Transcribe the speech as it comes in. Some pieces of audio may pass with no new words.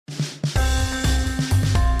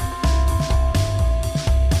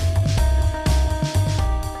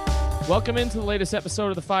Welcome into the latest episode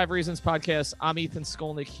of the 5 Reasons Podcast. I'm Ethan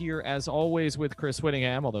Skolnick here, as always, with Chris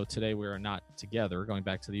Whittingham, although today we are not together, going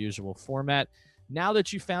back to the usual format. Now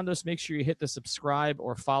that you found us, make sure you hit the subscribe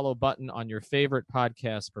or follow button on your favorite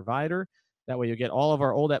podcast provider. That way you'll get all of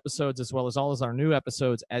our old episodes as well as all of our new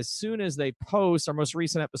episodes as soon as they post. Our most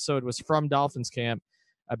recent episode was from Dolphins camp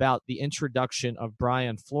about the introduction of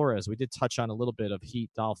Brian Flores. We did touch on a little bit of Heat,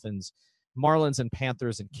 Dolphins, Marlins, and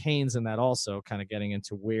Panthers and Canes in that also, kind of getting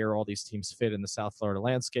into where all these teams fit in the South Florida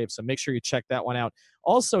landscape. So make sure you check that one out.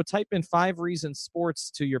 Also, type in 5 Reasons Sports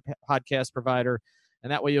to your podcast provider,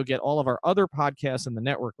 and that way you'll get all of our other podcasts in the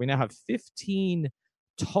network. We now have 15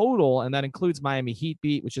 total, and that includes Miami Heat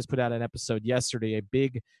Beat, which just put out an episode yesterday, a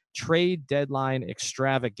big trade deadline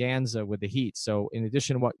extravaganza with the Heat. So in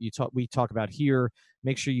addition to what we talk about here,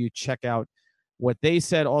 make sure you check out what they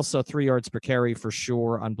said. Also 3 yards per carry for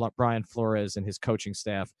sure on Brian Flores and his coaching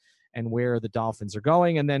staff and where the Dolphins are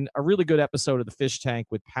going. And then a really good episode of the Fish Tank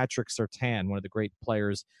with Patrick Surtain, one of the great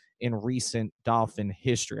players in recent Dolphin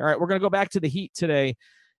history. All right, we're going to go back to the Heat today.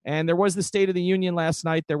 And there was the State of the Union last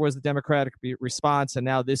night. There was the Democratic response. And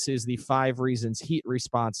now this is the 5 Reasons Heat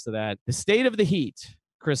response to that. The state of the Heat,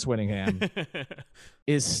 Chris Whittingham,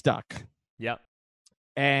 is stuck. Yep.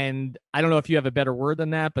 And I don't know if you have a better word than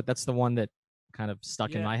that, but that's the one that kind of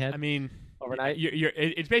stuck in my head. I mean, overnight.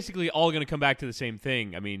 It's basically all going to come back to the same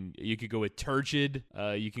thing. I mean, you could go with turgid.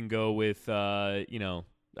 You can go with, I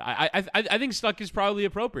think stuck is probably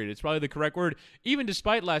appropriate. It's probably the correct word, even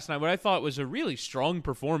despite last night, what I thought was a really strong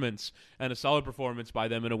performance and a solid performance by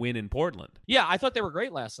them in a win in Portland. Yeah, I thought they were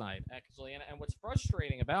great last night, actually. And what's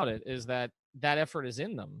frustrating about it is that effort is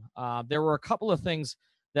in them. There were a couple of things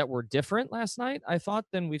that were different last night, I thought,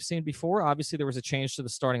 than we've seen before. Obviously, there was a change to the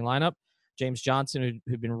starting lineup. James Johnson,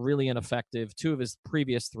 who'd been really ineffective 2 of his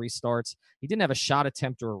previous 3 starts. He didn't have a shot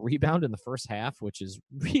attempt or a rebound in the first half, which is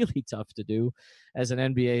really tough to do as an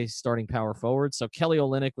NBA starting power forward. So Kelly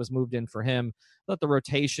Olynyk was moved in for him. I thought the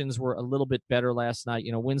rotations were a little bit better last night.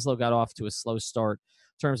 Winslow got off to a slow start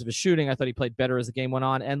in terms of his shooting. I thought he played better as the game went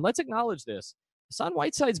on. And let's acknowledge this. Hassan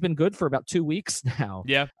Whiteside's been good for about 2 weeks now.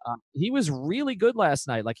 Yeah. He was really good last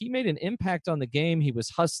night. Like, he made an impact on the game. He was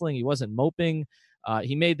hustling. He wasn't moping.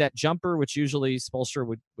 He made that jumper, which usually Spoelstra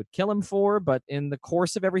would kill him for, but in the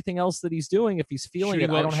course of everything else that he's doing, if he's feeling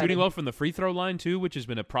shooting well from the free throw line too, which has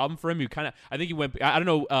been a problem for him. I think he went. I don't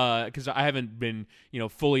know because I haven't been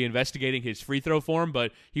fully investigating his free throw form,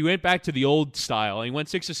 but he went back to the old style and he went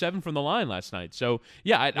 6 or 7 from the line last night. So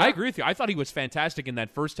I agree with you. I thought he was fantastic in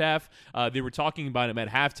that first half. They were talking about him at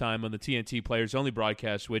halftime on the TNT Players Only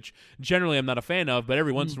broadcast, which generally I'm not a fan of, but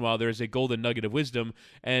every once in a while there is a golden nugget of wisdom,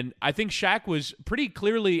 and I think Shaq was pretty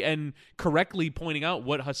clearly and correctly pointing out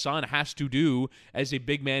what Hassan has to do as a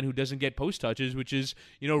big man who doesn't get post touches, which is,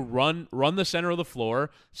 run the center of the floor,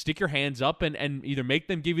 stick your hands up and either make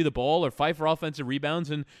them give you the ball or fight for offensive rebounds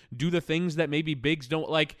and do the things that maybe bigs don't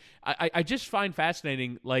like. I just find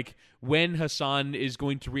fascinating, like, when Hassan is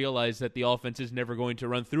going to realize that the offense is never going to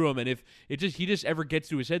run through him, and if he just ever gets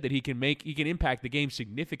to his head that he can impact the game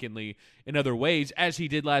significantly in other ways, as he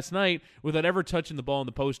did last night without ever touching the ball in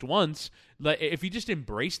the post once. If he just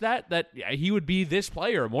embraced that he would be this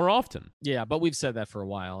player more often. Yeah, but we've said that for a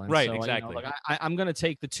while. And right, so, exactly. I'm going to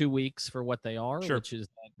take the 2 weeks for what they are, sure. Which is,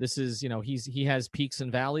 this is, he has peaks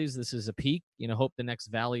and valleys. This is a peak. Hope the next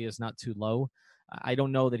valley is not too low. I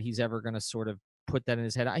don't know that he's ever going to sort of put that in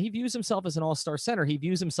his head. He views himself as an all-star center. He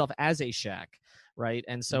views himself as a Shaq, right?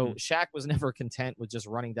 And so Shaq was never content with just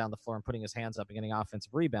running down the floor and putting his hands up and getting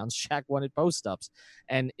offensive rebounds. Shaq wanted post-ups,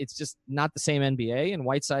 and it's just not the same NBA, and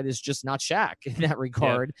Whiteside is just not Shaq in that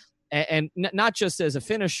regard. Yeah. And not just as a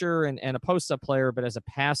finisher and a post-up player, but as a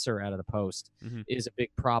passer out of the post is a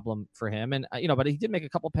big problem for him. And, but he did make a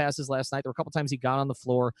couple passes last night. There were a couple times he got on the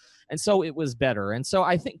floor, and so it was better. And so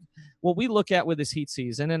I think what we look at with this Heat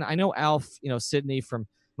season, and I know Alf, Sydney from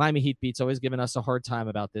Miami Heat Beat's always given us a hard time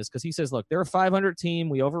about this because he says, look, they're a 500 team.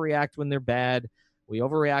 We overreact when they're bad. We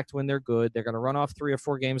overreact when they're good. They're going to run off 3 or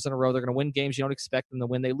 4 games in a row. They're going to win games you don't expect them to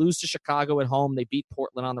win. They lose to Chicago at home. They beat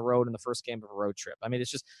Portland on the road in the first game of a road trip. I mean, it's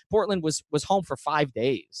just Portland was home for 5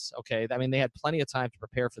 days, okay? I mean, they had plenty of time to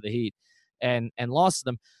prepare for the Heat and lost to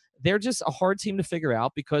them. They're just a hard team to figure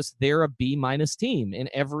out because they're a B-minus team in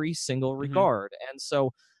every single regard. And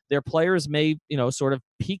so their players may, sort of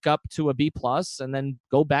peak up to a B+ and then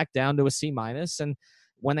go back down to a C-. And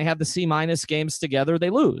when they have the C- games together, they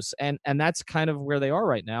lose. And that's kind of where they are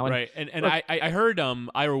right now. And right. And look, I heard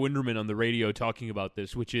Ira Winderman on the radio talking about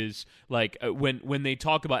this, which is like when they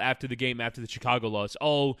talk about after the game, after the Chicago loss,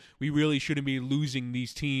 oh, we really shouldn't be losing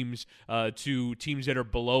these teams to teams that are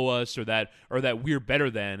below us or that we're better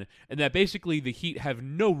than, and that basically the Heat have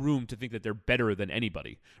no room to think that they're better than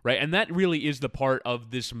anybody, right? And that really is the part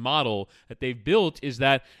of this model that they've built, is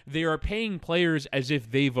that they are paying players as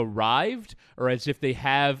if they've arrived or as if they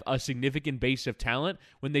have a significant base of talent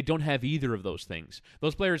when they don't have either of those things.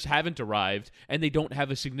 Those players haven't arrived and they don't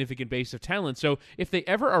have a significant base of talent. So if they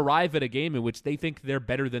ever arrive at a game in which they think they're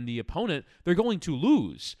better than the opponent, they're going to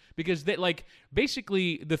lose, because they, like,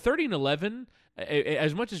 basically the 30-11,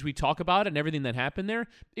 as much as we talk about it and everything that happened there,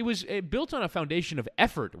 it was built on a foundation of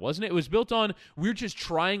effort, wasn't it? It was built on, we're just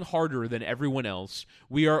trying harder than everyone else.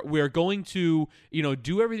 We are going to,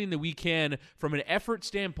 do everything that we can from an effort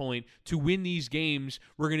standpoint to win these games.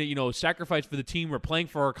 We're going to, sacrifice for the team. We're playing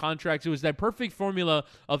for our contracts. It was that perfect formula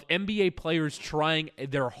of NBA players trying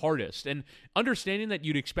their hardest. And understanding that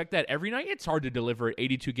you'd expect that every night, it's hard to deliver at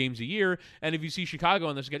 82 games a year. And if you see Chicago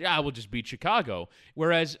on this, we'll just beat Chicago.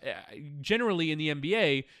 Whereas generally in the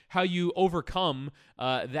NBA, how you overcome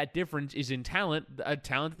that difference is in talent, a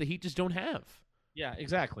talent that the Heat just don't have. Yeah,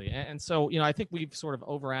 exactly. And so, I think we've sort of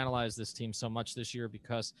overanalyzed this team so much this year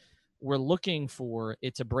because we're looking for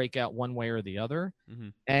it to break out one way or the other,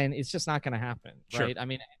 and it's just not going to happen, right? Sure. I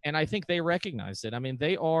mean, and I think they recognize it. I mean,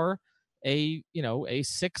 they are a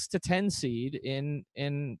 6 to 10 seed in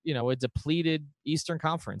a depleted Eastern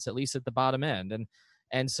Conference, at least at the bottom end,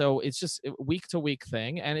 and so it's just a week to week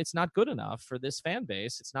thing, and it's not good enough for this fan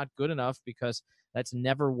base. It's not good enough because that's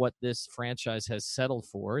never what this franchise has settled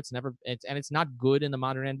for. It's not good in the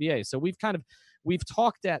modern NBA. So we've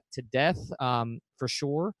talked that to death, for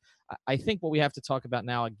sure. I think what we have to talk about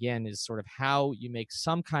now again is sort of how you make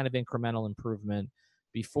some kind of incremental improvement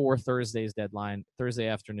before Thursday's deadline, Thursday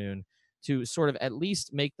afternoon, to sort of at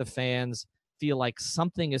least make the fans feel like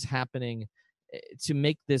something is happening to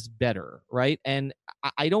make this better, right? And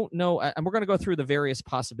I don't know, and we're going to go through the various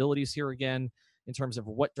possibilities here again in terms of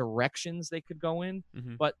what directions they could go in.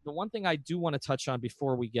 But the one thing I do want to touch on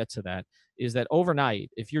before we get to that is that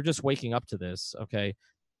overnight, if you're just waking up to this, okay,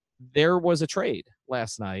 there was a trade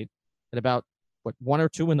last night at about 1 or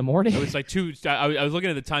 2 in the morning. It was like 2. I was looking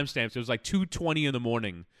at the timestamps. It was like 2:20 in the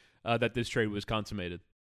morning that this trade was consummated.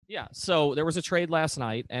 Yeah, so there was a trade last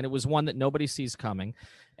night, and it was one that nobody sees coming.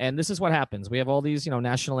 And this is what happens. We have all these,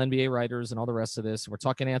 national NBA writers and all the rest of this. We're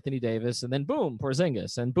talking Anthony Davis, and then boom,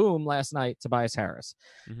 Porzingis, and boom, last night, Tobias Harris.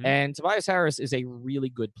 And Tobias Harris is a really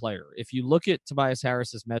good player. If you look at Tobias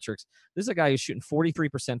Harris's metrics, this is a guy who's shooting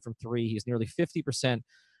 43% from three. He's nearly 50%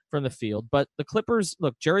 from the field. But the Clippers,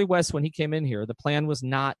 look, Jerry West, when he came in here, the plan was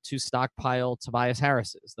not to stockpile Tobias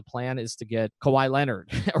Harris's. The plan is to get Kawhi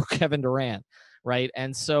Leonard or Kevin Durant, right?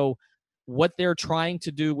 And so what they're trying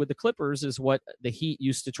to do with the Clippers is what the Heat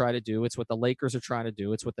used to try to do. It's what the Lakers are trying to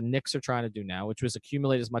do. It's what the Knicks are trying to do now, which was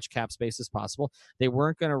accumulate as much cap space as possible. They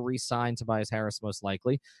weren't going to re-sign Tobias Harris most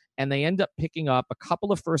likely, and they end up picking up a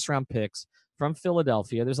couple of first-round picks from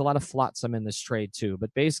Philadelphia. There's a lot of flotsam in this trade too,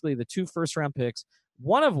 but basically the 2 first-round picks,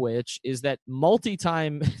 one of which is that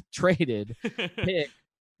multi-time traded pick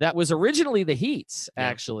that was originally the Heat's,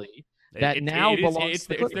 actually. That now belongs to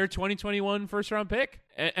the Clippers. It's their 2021 first-round pick,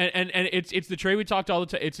 and it's the trade we talked all the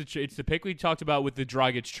time. It's the pick we talked about with the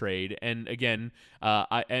Dragic trade, and again,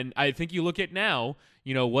 I think you look at now,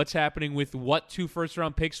 what's happening with what 2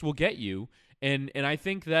 first-round picks will get you. And I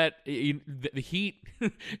think that the Heat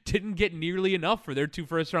didn't get nearly enough for their 2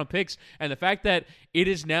 first-round picks. And the fact that it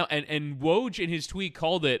is now, and Woj in his tweet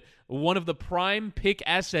called it one of the prime pick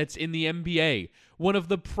assets in the NBA. One of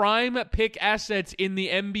the prime pick assets in the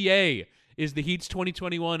NBA is the Heat's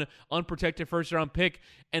 2021 unprotected first-round pick.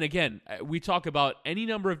 And again, we talk about any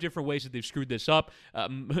number of different ways that they've screwed this up.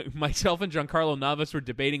 Myself and Giancarlo Navas were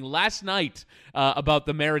debating last night about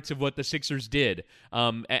the merits of what the Sixers did.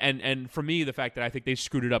 And for me, the fact that I think they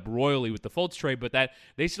screwed it up royally with the Fultz trade, but that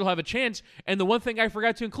they still have a chance. And the one thing I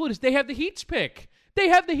forgot to include is they have the Heat's pick. They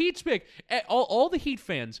have the Heat's pick. All the Heat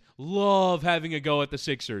fans love having a go at the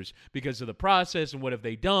Sixers because of the process and what have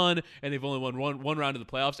they done, and they've only won one round of the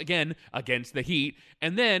playoffs, again, against the Heat.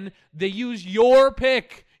 And then they use your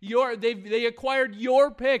pick. They acquired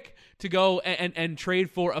your pick to go and trade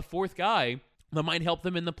for a 4th guy that might help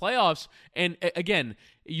them in the playoffs. And again,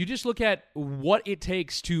 you just look at what it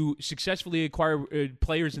takes to successfully acquire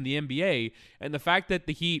players in the NBA, and the fact that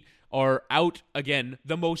the Heat are out, again,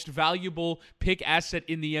 the most valuable pick asset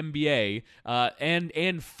in the NBA,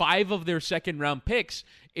 and 5 of their second-round picks.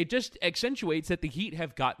 it just accentuates that the Heat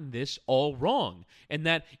have gotten this all wrong. And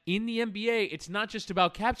that in the NBA, it's not just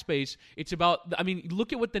about cap space. It's about, I mean,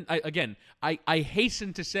 look at what I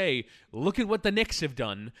hasten to say, look at what the Knicks have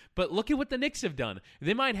done. But look at what the Knicks have done.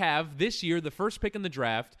 They might have this year the first pick in the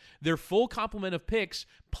draft, their full complement of picks,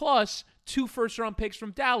 plus 2 first-round picks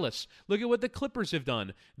from Dallas. Look at what the Clippers have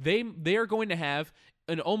done. They are going to have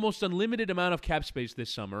an almost unlimited amount of cap space this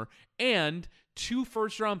summer, and 2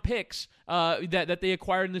 first-round picks that they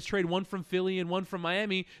acquired in this trade, one from Philly and one from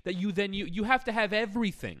Miami, that you have to have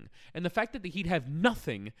everything. And the fact that the Heat have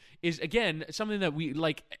nothing is, again, something that we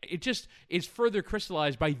like. It just is further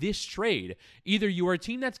crystallized by this trade. Either you are a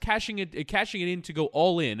team that's cashing it in to go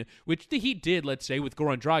all in, which the Heat did, let's say, with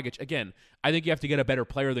Goran Dragic. Again, I think you have to get a better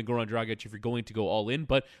player than Goran Dragic if you're going to go all in,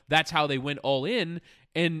 but that's how they went all in.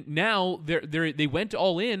 And now they went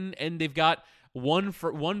all in, and they've got one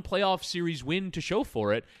playoff series win to show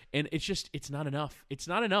for it, and it's not enough. It's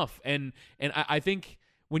not enough. And I think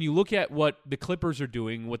when you look at what the Clippers are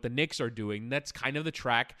doing, what the Knicks are doing, that's kind of the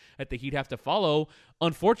track that the Heat have to follow.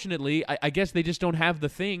 Unfortunately, I guess they just don't have the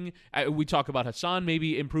thing. We talk about Hassan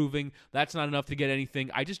maybe improving. That's not enough to get anything.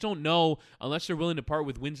 I just don't know unless they're willing to part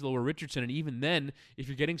with Winslow or Richardson. And even then, if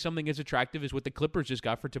you're getting something as attractive as what the Clippers just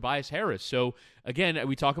got for Tobias Harris. So, again,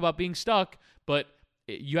 we talk about being stuck, but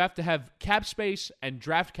you have to have cap space and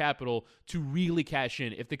draft capital to really cash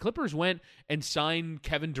in. If the Clippers went and signed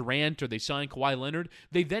Kevin Durant or they signed Kawhi Leonard,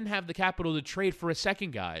 they then have the capital to trade for a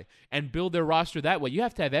second guy and build their roster that way. You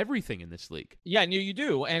have to have everything in this league. Yeah, and you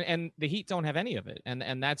do. And the Heat don't have any of it.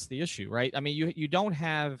 And that's the issue, right? I mean, you don't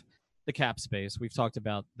have the cap space. We've talked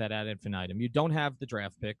about that ad infinitum. You don't have the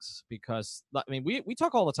draft picks because, I mean, we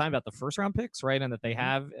talk all the time about the first round picks, right? And that they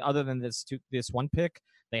have, other than this one pick,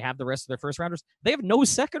 they have the rest of their first rounders. They have no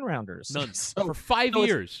second rounders. None. For 5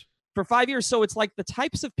 years. For 5 years. So it's like the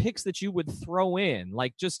types of picks that you would throw in,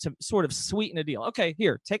 like just to sort of sweeten a deal. Okay,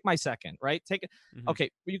 here, take my second, right? Take it. Mm-hmm. Okay,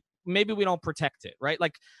 maybe we don't protect it, right?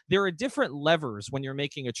 Like there are different levers when you're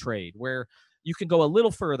making a trade where you can go a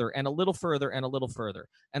little further and a little further and a little further.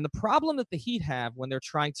 And the problem that the Heat have when they're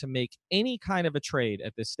trying to make any kind of a trade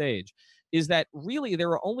at this stage is that really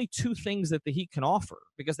there are only 2 things that the Heat can offer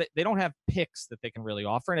because they don't have picks that they can really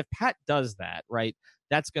offer. And if Pat does that, right,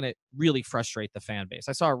 that's going to really frustrate the fan base.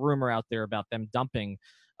 I saw a rumor out there about them dumping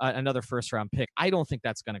another first-round pick. I don't think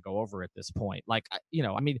that's going to go over at this point. Like,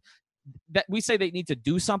 I mean, that we say they need to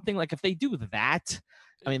do something. Like if they do that,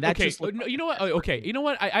 I mean, that's okay. Just you know what? Okay, you know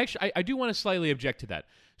what? I do want to slightly object to that.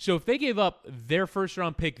 So if they gave up their first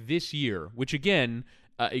round pick this year, which again,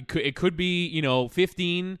 it could be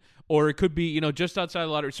 15, or it could be just outside the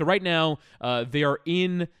lottery. So right now, they are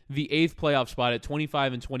in the 8th playoff spot at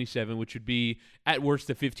 25 and 27, which would be at worst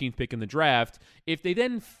the 15th pick in the draft. If they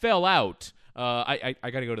then fell out. I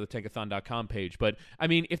got to go to the tankathon.com page. But, I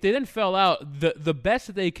mean, if they then fell out, the best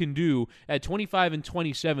that they can do at 25 and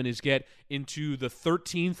 27 is get into the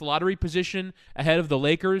 13th lottery position ahead of the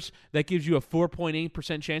Lakers. That gives you a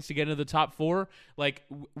 4.8% chance to get into the top 4. Like,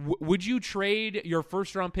 would you trade your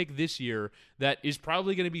first-round pick this year that is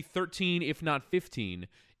probably going to be 13, if not 15,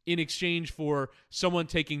 in exchange for someone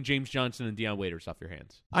taking James Johnson and Deion Waiters off your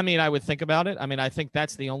hands? I mean, I would think about it. I mean, I think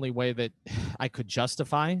that's the only way that I could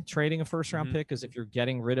justify trading a first-round pick is if you're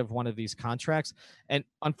getting rid of one of these contracts. And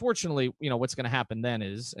unfortunately, what's going to happen then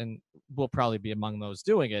is, and we'll probably be among those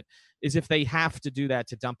doing it, is if they have to do that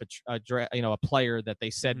to dump a player that they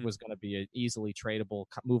said was going to be an easily tradable,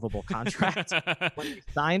 movable contract when they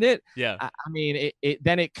signed it. Yeah, I mean,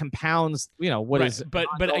 then it compounds. What is? But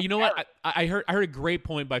you know what? I heard a great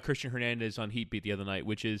point by Christian Hernandez on Heat Beat the other night,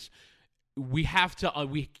 which is we have to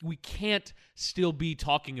we can't still be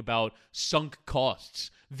talking about sunk costs.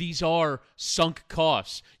 These are sunk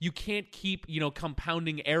costs. You can't keep,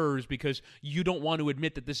 compounding errors because you don't want to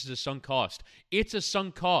admit that this is a sunk cost. It's a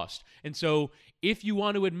sunk cost. And so if you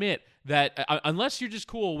want to admit that, unless you're just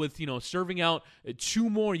cool with, serving out 2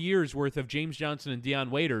 more years worth of James Johnson and Deion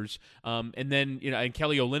Waiters, and then, and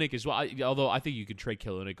Kelly Olynyk as well, although I think you could trade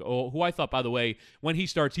Kelly Olynyk, who I thought, by the way, when he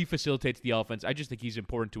starts, he facilitates the offense. I just think he's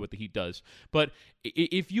important to what the Heat does. But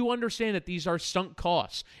if you understand that these are sunk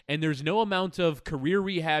costs and there's no amount of career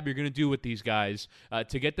rehab you're going to do with these guys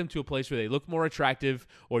to get them to a place where they look more attractive,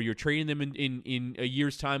 or you're trading them in a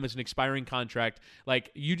year's time as an expiring contract, like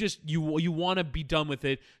you want to be done with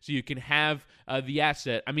it so you can have the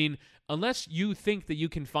asset. I mean, unless you think that you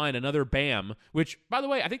can find another Bam, which, by the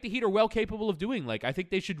way, I think the Heat are well capable of doing. Like, I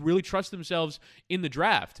think they should really trust themselves in the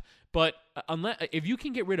draft. But if you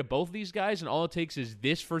can get rid of both of these guys and all it takes is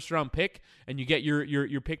this first-round pick and you get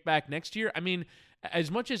your pick back next year, I mean, as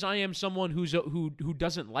much as I am someone who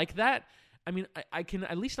doesn't like that, I mean, I can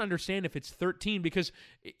at least understand if it's 13, because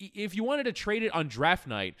if you wanted to trade it on draft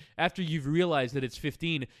night after you've realized that it's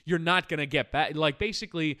 15, you're not going to get back. Like,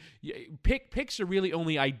 basically, picks are really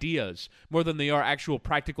only ideas more than they are actual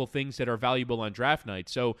practical things that are valuable on draft night.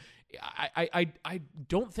 So I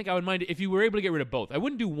don't think I would mind it if you were able to get rid of both. I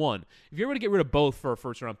wouldn't do one. If you're able to get rid of both for a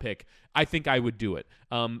first-round pick, I think I would do it.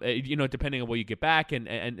 Depending on what you get back,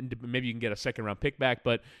 and maybe you can get a second-round pick back.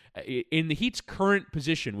 But in the Heat's current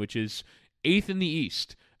position, which is 8th in the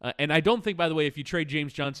East, and I don't think, by the way, if you trade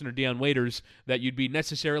James Johnson or Dion Waiters, that you'd be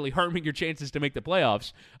necessarily harming your chances to make the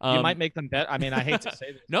playoffs. You might make them better. I mean, I hate to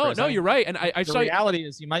say this. No, you're right. And the reality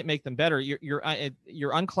is, you might make them better. You're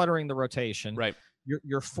uncluttering the rotation. Right.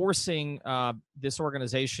 You're forcing this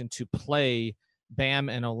organization to play Bam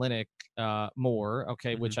and Olynyk more,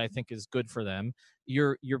 okay, which I think is good for them.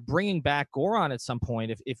 You're bringing back Goran at some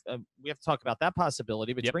point. If we have to talk about that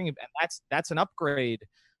possibility, but that's an upgrade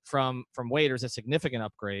from Waiters, a significant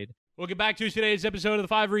upgrade. We'll get back to today's episode of the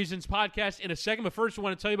 5 Reasons podcast in a second, but first I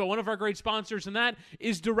want to tell you about one of our great sponsors, and that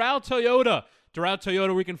is Doral Toyota. Doral Toyota,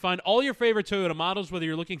 where you can find all your favorite Toyota models, whether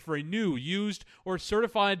you're looking for a new, used, or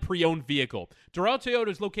certified pre-owned vehicle. Doral Toyota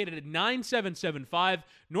is located at 9775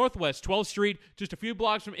 Northwest 12th Street, just a few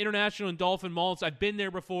blocks from International and Dolphin Malls. I've been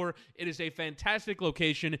there before. It is a fantastic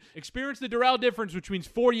location. Experience the Doral difference, which means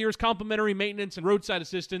 4 years complimentary maintenance and roadside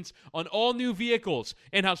assistance on all new vehicles.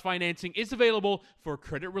 In-house financing is available for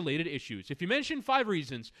credit-related issues. If you mention 5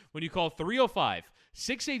 Reasons when you call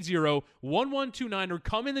 305-680-1129 or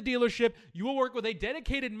come in the dealership, you will work with a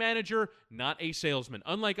dedicated manager, not a salesman.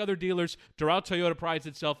 Unlike other dealers, Doral Toyota prides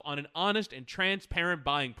itself on an honest and transparent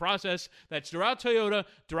buying process. That's Doral Toyota,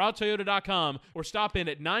 DoralToyota.com, or stop in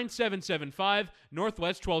at 9775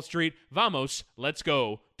 Northwest 12th Street. Vamos, let's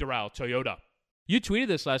go, Doral Toyota. You tweeted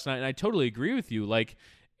this last night, and I totally agree with you. Like,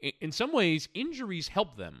 in some ways, injuries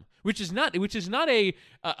help them, which is not a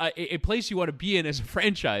place you want to be in as a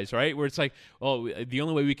franchise, right? Where it's like, well, the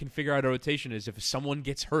only way we can figure out a rotation is if someone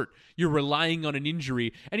gets hurt. You're relying on an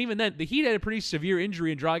injury, and even then, the Heat had a pretty severe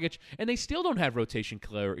injury in Dragic, and they still don't have rotation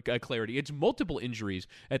clarity. It's multiple injuries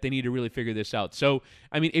that they need to really figure this out. So,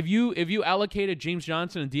 I mean, if you allocated James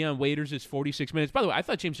Johnson and Dion Waiters as 46 minutes, by the way, I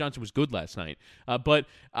thought James Johnson was good last night, but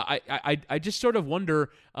I just sort of wonder,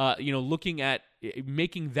 looking at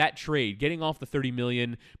making that trade, getting off the $30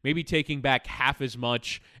 million, maybe taking back half as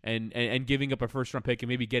much, and giving up a first round pick and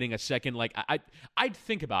maybe getting a second. Like, I'd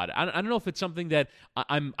think about it. I don't know if it's something that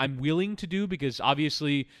I'm willing to do, because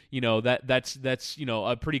obviously, that's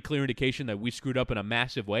a pretty clear indication that we screwed up in a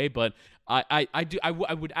massive way. But I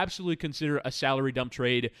would absolutely consider a salary dump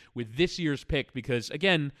trade with this year's pick, because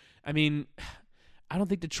again, I mean, I don't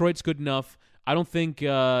think Detroit's good enough. I don't think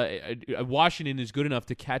Washington is good enough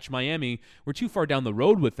to catch Miami. We're too far down the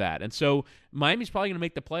road with that. And so Miami's probably going to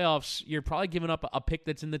make the playoffs. You're probably giving up a pick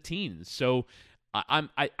that's in the teens. So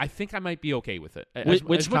I think I might be okay with it. As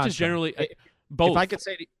much as generally both. If I could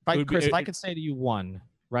say to you one,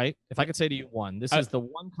 right? If I could say to you one, this is the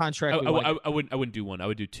one contract. I wouldn't do one. I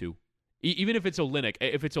would do two. Even if it's Olynyk.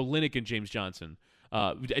 If it's Olynyk and James Johnson.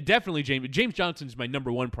 Definitely James Johnson's my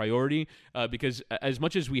number one priority, because as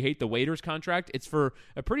much as we hate the Waiters contract, it's for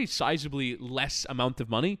a pretty sizably less amount of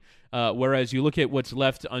money, whereas you look at what's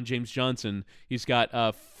left on James Johnson, he's got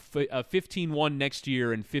 15-1 next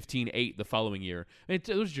year and 15-8 the following year.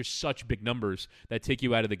 Those are just such big numbers that take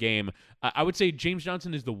you out of the game. I would say James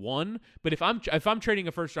Johnson is the one, but if I'm trading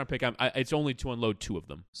a first round pick, it's only to unload 2 of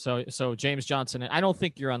them. So James Johnson, I don't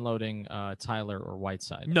think you're unloading Tyler or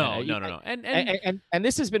Whiteside. No. And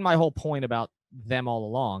this has been my whole point about them all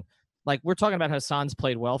along. Like, we're talking about Hassan's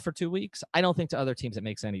played well for 2 weeks. I don't think to other teams it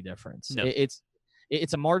makes any difference. No.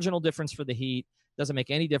 It's a marginal difference for the Heat. Doesn't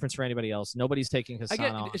make any difference for anybody else. Nobody's taking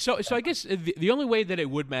Hassan off. So I guess the only way that it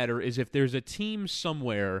would matter is if there's a team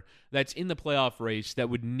somewhere that's in the playoff race that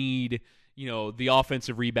would need, the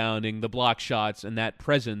offensive rebounding, the block shots, and that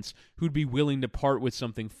presence, who'd be willing to part with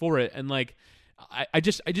something for it. And like, I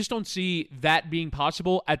just don't see that being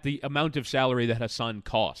possible at the amount of salary that Hassan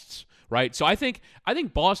costs. Right, so I think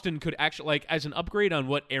Boston could actually, like, as an upgrade on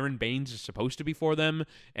what Aaron Baines is supposed to be for them,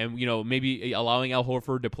 and maybe allowing Al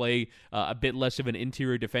Horford to play a bit less of an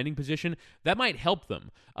interior defending position, that might help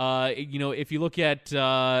them. If you look at,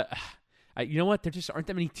 you know what, there just aren't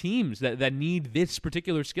that many teams that need this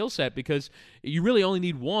particular skill set, because you really only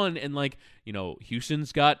need one, and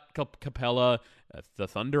Houston's got Capella. The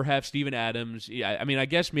Thunder have Steven Adams. Yeah, I mean, I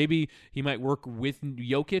guess maybe he might work with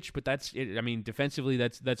Jokic, but that's it. I mean, defensively,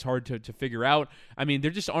 that's hard to figure out. I mean,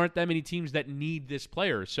 there just aren't that many teams that need this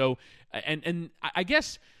player. So, and I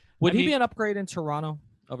guess would he be an upgrade in Toronto?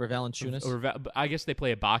 over Valanciunas. I guess they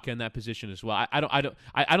play Ibaka in that position as well.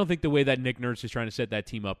 I don't think the way that Nick Nurse is trying to set that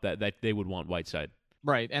team up that they would want Whiteside.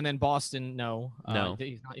 Right, and then Boston, no,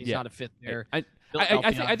 he's not a fit there.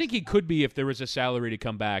 I think he could be if there was a salary to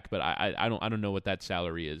come back, but I don't know what that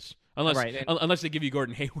salary is. Unless they give you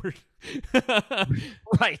Gordon Hayward,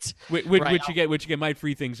 right? Which again might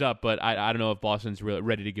free things up, but I don't know if Boston's really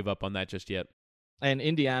ready to give up on that just yet. And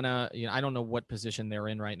Indiana, I don't know what position they're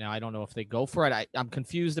in right now. I don't know if they go for it. I'm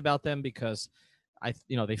confused about them because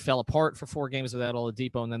they fell apart for 4 games without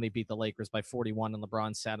Oladipo, and then they beat the Lakers by 41, and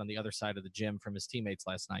LeBron sat on the other side of the gym from his teammates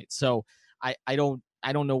last night. So I don't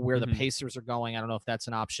know where the Pacers are going. I don't know if that's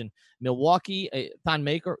an option. Milwaukee, Thon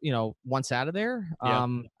Maker, once out of there,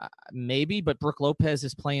 maybe. But Brook Lopez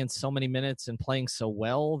is playing so many minutes and playing so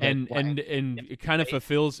well, and it kind of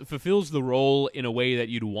fulfills the role in a way that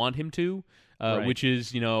you'd want him to. Which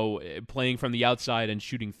is playing from the outside and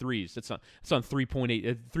shooting threes. That's on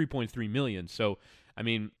 3.3 million. So I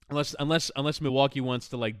mean, unless Milwaukee wants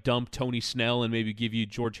to like dump Tony Snell and maybe give you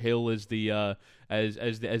George Hill as the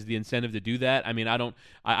as the incentive to do that. I mean, I don't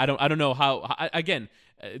know how. Again,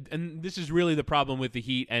 and this is really the problem with the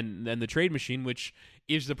Heat and the trade machine, which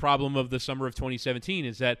is the problem of the summer of 2017,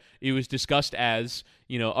 is that it was discussed as,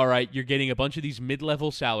 all right, you're getting a bunch of these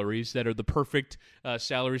mid-level salaries that are the perfect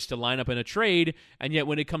salaries to line up in a trade, and yet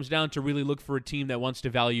when it comes down to really look for a team that wants to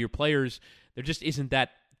value your players, there just isn't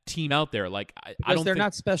that team out there. Like I don't. They're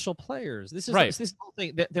not special players. This is right. This whole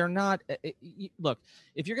thing. They're not. Look,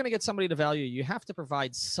 if you're going to get somebody to value, you have to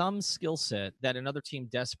provide some skill set that another team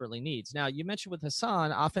desperately needs. Now, you mentioned with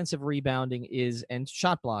Hassan, offensive rebounding and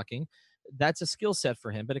shot blocking. That's a skill set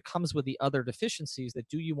for him, but it comes with the other deficiencies. That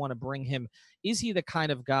do you want to bring him? Is he the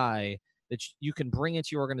kind of guy that you can bring into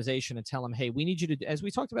your organization and tell him, hey, we need you to, as we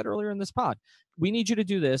talked about earlier in this pod, we need you to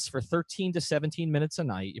do this for 13 to 17 minutes a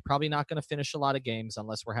night. You're probably not going to finish a lot of games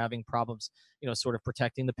unless we're having problems, sort of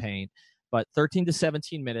protecting the paint. But 13 to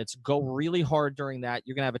 17 minutes, go really hard during that.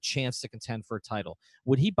 You're going to have a chance to contend for a title.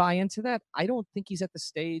 Would he buy into that? I don't think he's at the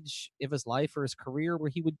stage of his life or his career where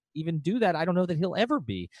he would even do that. I don't know that he'll ever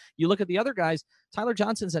be. You look at the other guys, Tyler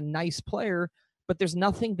Johnson's a nice player, but there's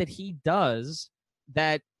nothing that he does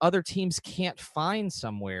that other teams can't find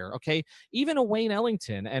somewhere. Okay. Even a Wayne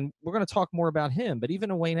Ellington, and we're going to talk more about him, but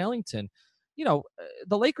even a Wayne Ellington,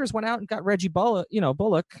 the Lakers went out and got Reggie Bullock,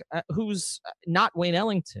 who's not Wayne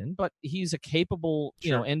Ellington, but he's a capable,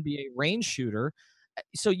 NBA range shooter.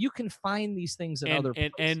 So you can find these things in other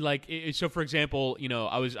places. And like, so for example,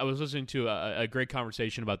 I was listening to a great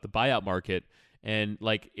conversation about the buyout market. And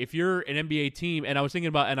like, if you're an NBA team, and I was thinking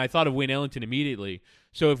about, and I thought of Wayne Ellington immediately.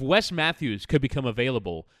 So if Wes Matthews could become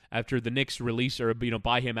available after the Knicks release or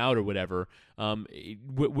buy him out or whatever,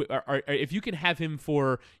 if you can have him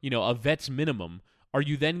for a vet's minimum, are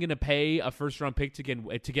you then going to pay a first-round pick to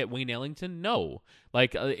get Wayne Ellington? No.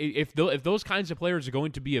 Like if those kinds of players are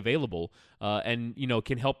going to be available, and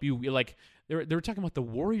can help you, like they were talking about the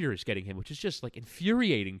Warriors getting him, which is just like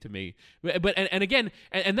infuriating to me. But again,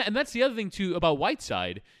 that's the other thing too about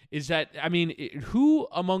Whiteside is that, I mean, who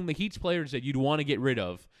among the Heat's players that you'd want to get rid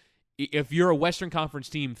of, if you're a Western Conference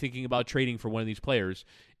team thinking about trading for one of these players,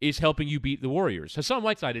 is helping you beat the Warriors? Hassan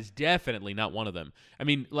Whiteside is definitely not one of them. I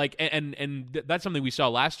mean, like, and that's something we saw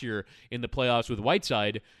last year in the playoffs with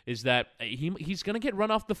Whiteside, is that he's going to get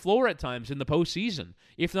run off the floor at times in the postseason,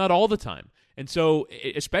 if not all the time. And so,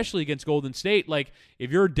 especially against Golden State, like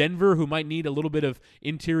if you're Denver, who might need a little bit of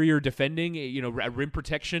interior defending, rim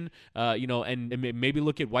protection, and maybe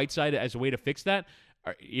look at Whiteside as a way to fix that.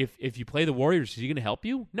 If you play the Warriors, is he going to help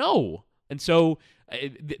you? No. And so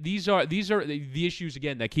these are the issues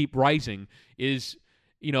again that keep rising. Is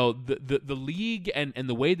the league and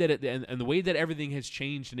the way that and the way that everything has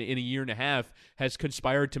changed in a year and a half has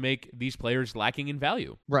conspired to make these players lacking in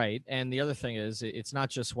value. Right. And the other thing is, it's not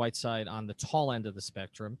just Whiteside on the tall end of the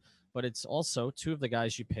spectrum, but it's also 2 of the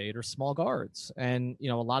guys you paid are small guards. And,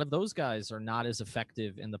 a lot of those guys are not as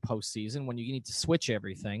effective in the postseason when you need to switch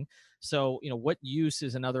everything. So, what use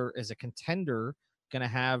is a contender going to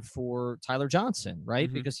have for Tyler Johnson, right?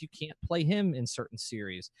 Mm-hmm. Because you can't play him in certain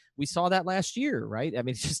series. We saw that last year, right? I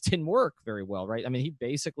mean, it just didn't work very well, right? I mean, he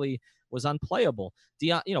basically was unplayable.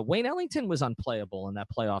 Wayne Ellington was unplayable in that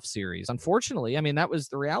playoff series. Unfortunately, I mean, that was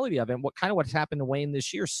the reality of it. And what's happened to Wayne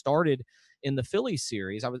this year started in the Philly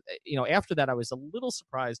series. I was, after that, I was a little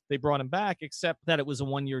surprised they brought him back, except that it was a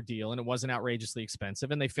 1-year deal and it wasn't outrageously expensive.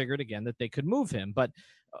 And they figured again that they could move him. But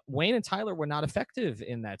Wayne and Tyler were not effective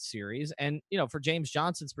in that series. And, for James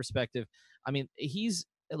Johnson's perspective, I mean,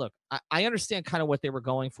 I understand kind of what they were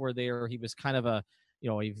going for there. He was kind of a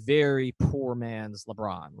a very poor man's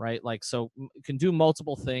LeBron, right? Like, so can do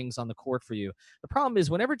multiple things on the court for you. The problem is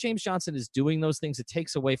whenever James Johnson is doing those things, it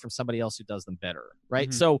takes away from somebody else who does them better, right?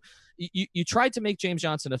 Mhm. So you tried to make James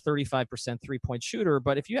Johnson a 35% three-point shooter,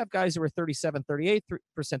 but if you have guys who are 37,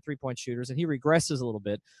 38% three-point shooters and he regresses a little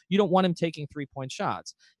bit, you don't want him taking three-point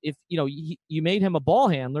shots. If, you made him a ball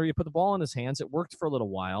handler, you put the ball in his hands, it worked for a little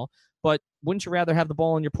while, but wouldn't you rather have the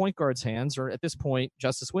ball in your point guard's hands, or at this point,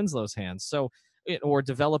 Justice Winslow's hands? So, or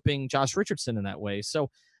developing Josh Richardson in that way. So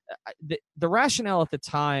the rationale at the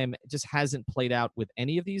time just hasn't played out with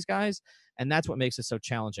any of these guys, and that's what makes it so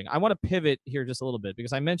challenging. I want to pivot here just a little bit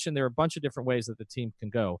because I mentioned there are a bunch of different ways that the team can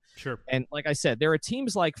go. Sure. And like I said, there are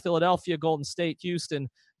teams like Philadelphia, Golden State, Houston.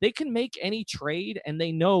 They can make any trade, and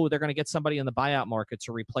they know they're going to get somebody in the buyout market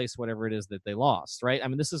to replace whatever it is that they lost, right? I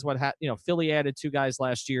mean, this is what Philly added 2 guys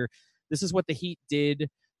last year. This is what the Heat did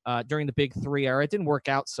during the Big Three era. It didn't work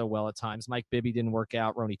out so well at times. Mike Bibby didn't work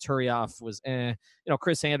out. Ronny Turiaf was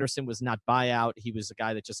Chris Anderson was not buyout. He was a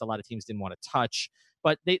guy that just a lot of teams didn't want to touch.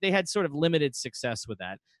 But they had sort of limited success with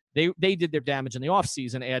that. They did their damage in the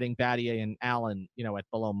offseason, adding Battier and Allen, at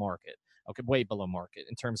below market. Okay, way below market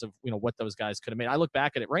in terms of what those guys could have made. I look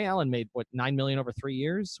back at it. Ray Allen made $9 million over 3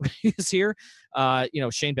 years when he was here.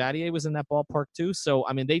 Shane Battier was in that ballpark too. So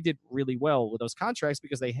I mean, they did really well with those contracts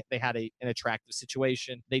because they had an attractive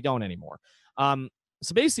situation. They don't anymore.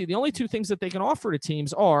 So basically, the only 2 things that they can offer to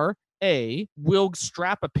teams are A, we'll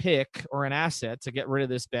strap a pick or an asset to get rid of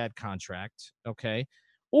this bad contract. Okay,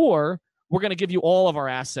 or we're going to give you all of our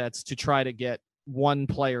assets to try to get one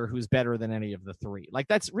player who's better than any of the 3. Like,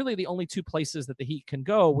 that's really the only 2 places that the Heat can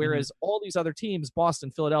go, whereas all these other teams, Boston,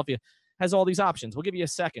 Philadelphia, has all these options. We'll give you a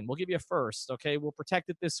second. We'll give you a first. Okay, we'll protect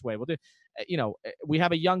it this way. We'll do, we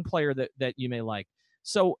have a young player that you may like.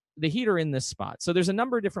 So the Heat are in this spot. So there's a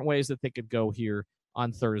number of different ways that they could go here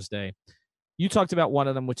on Thursday. You talked about one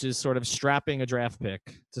of them, which is sort of strapping a draft pick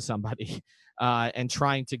to somebody and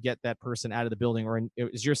trying to get that person out of the building, or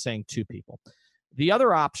as you're saying, 2 people. The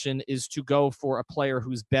other option is to go for a player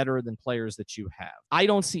who's better than players that you have. I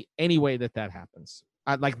don't see any way that happens.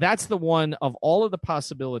 That's the one of all of the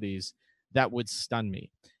possibilities that would stun me.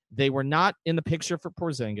 They were not in the picture for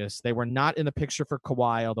Porzingis. They were not in the picture for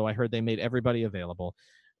Kawhi, although I heard they made everybody available.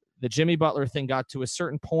 The Jimmy Butler thing got to a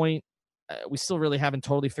certain point. We still really haven't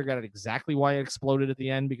totally figured out exactly why it exploded at the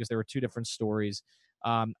end because there were 2 different stories.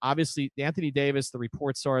 Obviously, Anthony Davis, the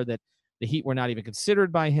reports are that the Heat were not even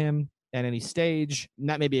considered by him at any stage. And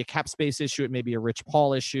that may be a cap space issue. It may be a Rich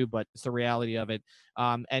Paul issue, but it's the reality of it.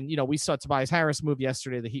 And we saw Tobias Harris move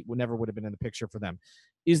yesterday. The Heat never would have been in the picture for them.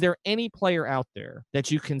 Is there any player out there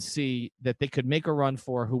that you can see that they could make a run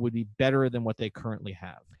for who would be better than what they currently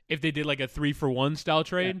have? If they did like a 3-for-1 style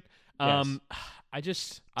trade? Yeah.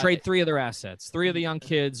 Yes. Trade 3 of their assets, 3 of the young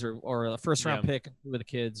kids, or a first round pick with the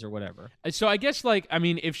kids, or whatever. So I guess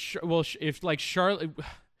if Charlotte,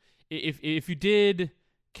 if you did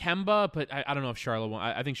Kemba, but I don't know if Charlotte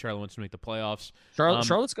I think Charlotte wants to make the playoffs.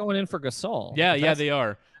 Charlotte's going in for Gasol. Yeah, they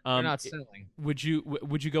are. They're not selling. Would you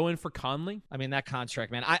go in for Conley? I mean, that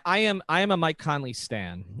contract, man. I am a Mike Conley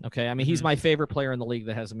stan. Okay, I mean he's my favorite player in the league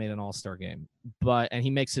that hasn't made an All-Star game, and he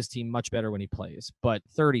makes his team much better when he plays. But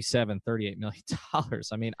 $38 million. I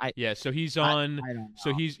mean, So he's on. I don't know.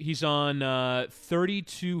 So he's on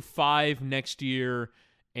 32.5 next year,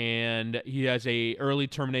 and he has a early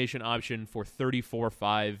termination option for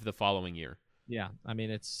 34.5 the following year. Yeah, I mean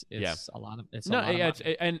it's a lot of it's no, a lot yeah, of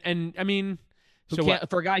money. and I mean.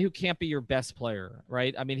 For a guy who can't be your best player,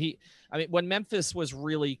 right? I mean, when Memphis was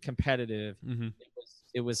really competitive,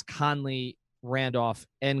 it was Conley, Randolph,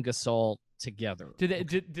 and Gasol together.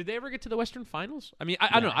 Did they ever get to the Western Finals? I mean,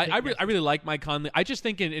 I don't know. I really like Mike Conley. I just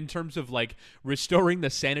think in terms of like restoring the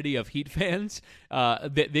sanity of Heat fans,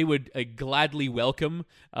 that they would gladly welcome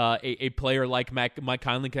a player like Mike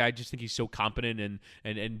Conley. I just think he's so competent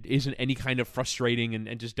and isn't any kind of frustrating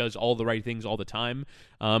and just does all the right things all the time.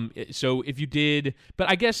 So if you did, but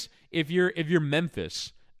I guess if you're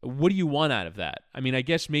Memphis, what do you want out of that? I mean, I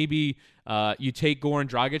guess maybe you take Goran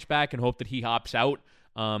Dragic back and hope that he hops out.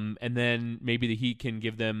 And then maybe the Heat can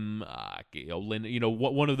give them,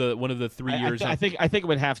 one of the 3 years. I think it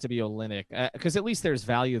would have to be Olynyk because at least there's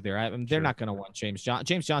value there. They're not going to want James Johnson.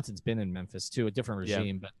 James Johnson's been in Memphis too, a different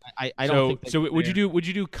regime. But I don't think. So would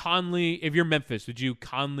you do Conley if you're Memphis? Would you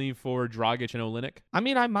Conley for Dragic and Olynyk? I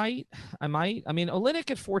mean, I might. I mean,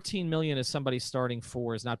 Olynyk at $14 million as somebody starting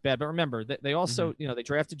 4 is not bad. But remember, they also they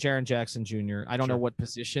drafted Jaren Jackson Jr. I don't know what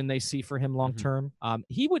position they see for him long term.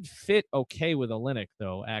 He would fit okay with Olynyk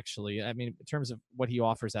though, actually. I mean, in terms of what he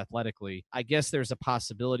offers athletically, I guess there's a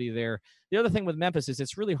possibility there. The other thing with Memphis is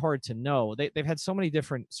it's really hard to know. They've had so many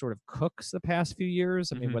different sort of cooks the past few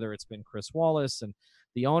years. I mean, whether it's been Chris Wallace and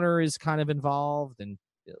the owner is kind of involved, and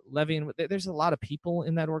Levy, and there's a lot of people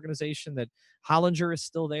in that organization. That Hollinger is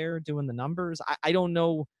still there doing the numbers. I don't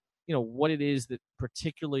know, what it is that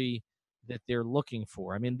particularly that they're looking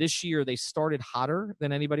for. I mean, this year they started hotter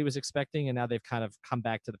than anybody was expecting, and now they've kind of come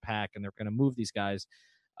back to the pack, and they're going to move these guys.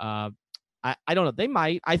 I don't know. They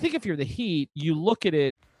might. I think if you're the Heat, you look at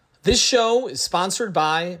it. This show is sponsored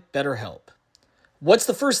by BetterHelp. What's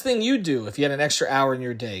the first thing you do if you had an extra hour in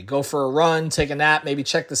your day? Go for a run, take a nap, maybe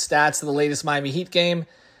check the stats of the latest Miami Heat game?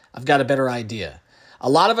 I've got a better idea. A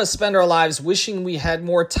lot of us spend our lives wishing we had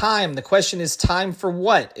more time. The question is, time for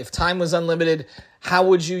what? If time was unlimited, how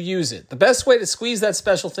would you use it? The best way to squeeze that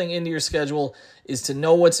special thing into your schedule is to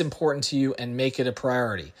know what's important to you and make it a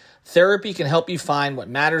priority. Therapy can help you find what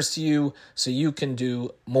matters to you so you can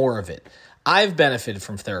do more of it. I've benefited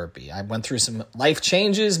from therapy. I went through some life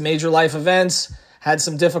changes, major life events, had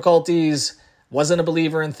some difficulties, wasn't a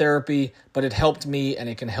believer in therapy, but it helped me and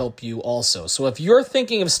it can help you also. So if you're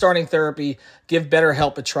thinking of starting therapy, give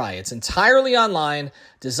BetterHelp a try. It's entirely online,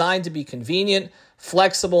 designed to be convenient,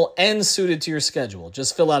 flexible, and suited to your schedule.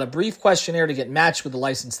 Just fill out a brief questionnaire to get matched with a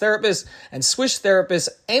licensed therapist and switch therapists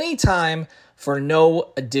anytime for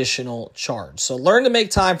no additional charge. So learn to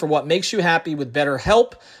make time for what makes you happy with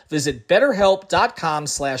BetterHelp. Visit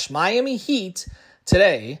BetterHelp.com/Miami Heat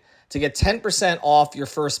today to get 10% off your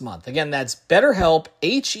first month. Again, that's BetterHelp,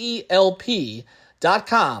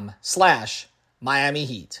 HELP.com/Miami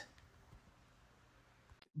Heat.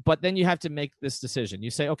 But then you have to make this decision. You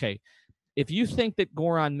say, okay, if you think that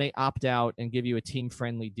Goran may opt out and give you a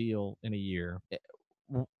team-friendly deal in a year,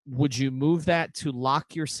 would you move that to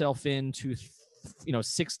lock yourself into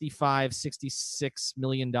 $65-66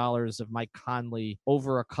 million of Mike Conley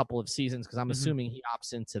over a couple of seasons? Because I'm assuming he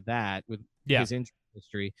opts into that with his injury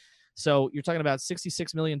history. So you're talking about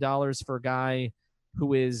 $66 million for a guy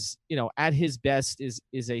who is, at his best is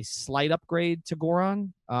a slight upgrade to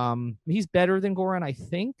Goran. He's better than Goran, I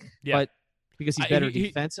think, but because he's better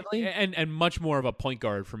defensively. And much more of a point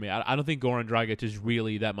guard for me. I don't think Goran Dragic is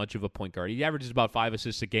really that much of a point guard. He averages about 5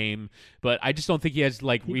 assists a game, but I just don't think he has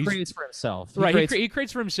he creates for himself. He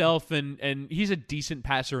creates for himself, and he's a decent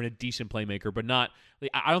passer and a decent playmaker, but not.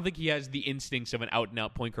 I don't think he has the instincts of an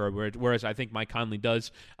out-and-out point guard, whereas I think Mike Conley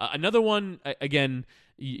does. Another one, again,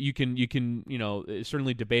 you can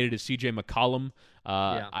certainly debate it, is C.J. McCollum.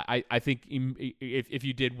 I think if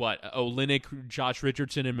you did Olynyk, Josh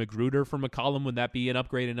Richardson, and Magruder for McCollum, would that be an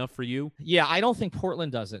upgrade enough for you? Yeah, I don't think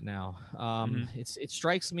Portland does it now. It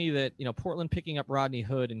strikes me that Portland picking up Rodney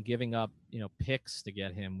Hood and giving up picks to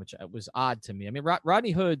get him, which was odd to me. I mean,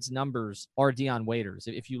 Rodney Hood's numbers are Dion Waiters.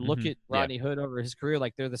 If you look at Rodney Hood over his career,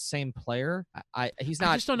 like they're the same player. He's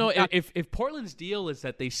not. I just don't know if Portland's deal is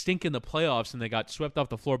that they stink in the playoffs and they got swept off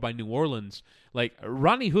the floor by New Orleans. Like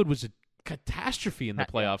Rodney Hood was a catastrophe in the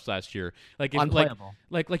playoffs last year. Unplayable.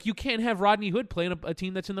 Like you can't have Rodney Hood playing a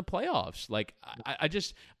team that's in the playoffs. Like I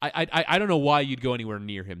don't know why you'd go anywhere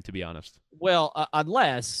near him, to be honest. Well,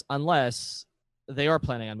 unless they are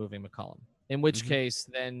planning on moving McCollum, in which case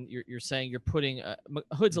then you're saying you're putting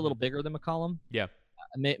Hood's a little bigger than McCollum. Yeah.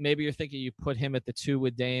 Maybe you're thinking you put him at the 2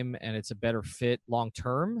 with Dame and it's a better fit long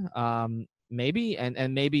term. Maybe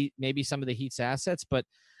and maybe some of the Heat's assets, but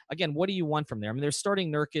again, what do you want from there? I mean, they're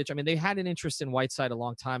starting Nurkic. I mean, they had an interest in Whiteside a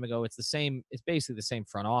long time ago. It's basically the same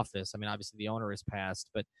front office. I mean, obviously the owner has passed,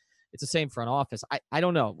 but it's the same front office. I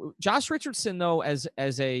don't know. Josh Richardson, though, as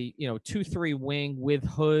a 2-3 wing with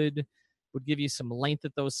Hood would give you some length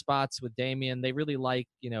at those spots with Damian. They really like,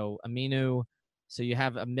 Aminu. So you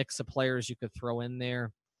have a mix of players you could throw in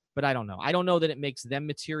there. But I don't know. I don't know that it makes them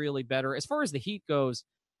materially better. As far as the Heat goes,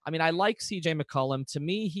 I mean, I like C.J. McCollum. To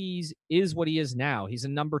me, is what he is now. He's a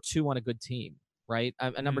number 2 on a good team, right?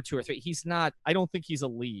 A number 2 or 3. He's not. I don't think he's a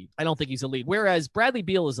lead. Whereas Bradley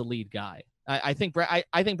Beal is a lead guy. I think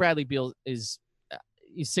Bradley Beal is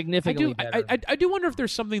significantly better. I do wonder if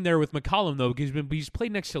there's something there with McCollum though, because he's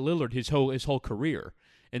played next to Lillard his whole career.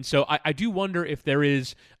 And so I do wonder if there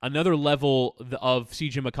is another level of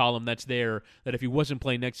CJ McCollum that's there that if he wasn't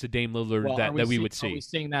playing next to Dame Lillard that we would see. Are we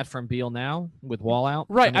seeing that from Beal now with Wall out?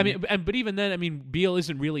 Right. But even then, Beal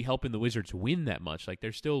isn't really helping the Wizards win that much. Like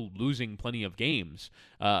they're still losing plenty of games.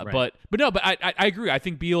 Right. But I agree. I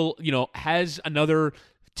think Beal, has another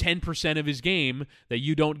 10% of his game that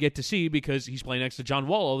you don't get to see because he's playing next to John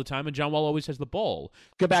Wall all the time, and John Wall always has the ball.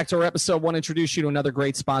 Go back to our episode. I want to introduce you to another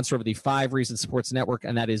great sponsor of the 5 Reasons Sports Network,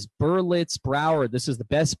 and that is Berlitz Broward. This is the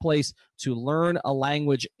best place to learn a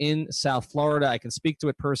language in South Florida. I can speak to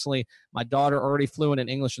it personally. My daughter, already fluent in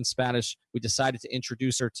English and Spanish, we decided to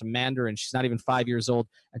introduce her to Mandarin. She's not even 5 years old,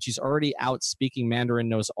 and she's already out speaking Mandarin,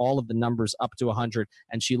 knows all of the numbers up to 100,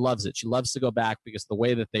 and she loves it. She loves to go back because the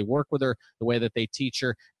way that they work with her, the way that they teach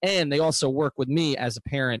her, and they also work with me as a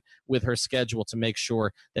parent with her schedule to make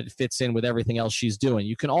sure that it fits in with everything else she's doing.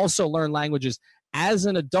 You can also learn languages as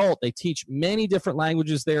an adult. They teach many different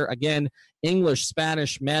languages there. Again, English,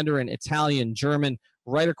 Spanish, Mandarin, Italian, German,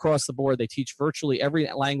 right across the board. They teach virtually every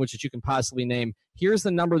language that you can possibly name. Here's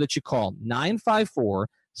the number that you call,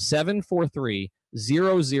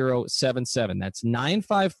 954-743-0077. That's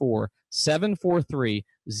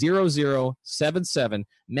 954-743-0077.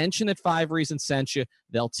 Mention that 5 Reasons sent you.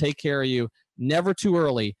 They'll take care of you. Never too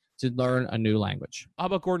early to learn a new language. How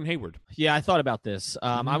about Gordon Hayward? Yeah, I thought about this.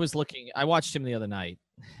 I watched him the other night.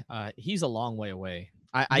 He's a long way away.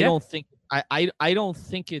 I don't think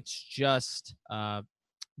it's just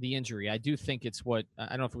the injury. I do think it's I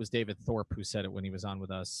don't know if it was David Thorpe who said it when he was on with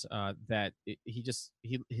us, that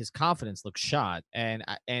his confidence looks shot, and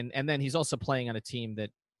then he's also playing on a team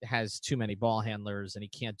that has too many ball handlers and he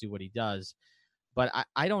can't do what he does. But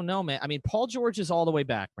I don't know, man. I mean, Paul George is all the way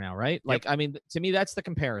back now, right? Like, I mean, to me, that's the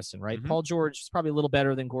comparison, right? Mm-hmm. Paul George is probably a little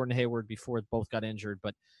better than Gordon Hayward before both got injured.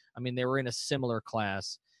 But, I mean, they were in a similar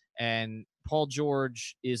class. And Paul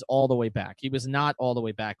George is all the way back. He was not all the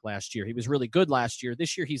way back last year. He was really good last year.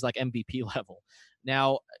 This year, he's like MVP level.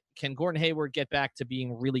 Now, can Gordon Hayward get back to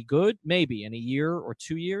being really good? Maybe in a year or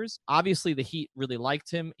 2 years. Obviously, the Heat really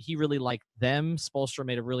liked him. He really liked them. Spoelstra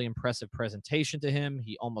made a really impressive presentation to him.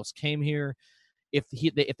 He almost came here. If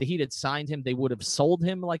the Heat had signed him, they would have sold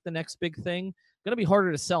him like the next big thing. Going to be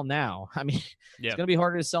harder to sell now. I mean, It's going to be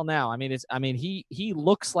harder to sell now. I mean, he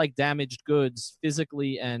looks like damaged goods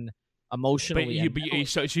physically and emotionally.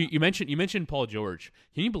 So you mentioned Paul George.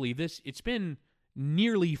 Can you believe this? It's been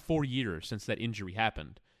nearly 4 years since that injury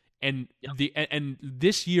happened. And and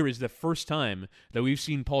this year is the first time that we've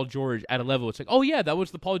seen Paul George at a level. It's like, oh yeah, that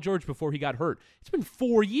was the Paul George before he got hurt. It's been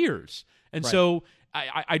 4 years, and so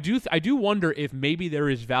I do wonder if maybe there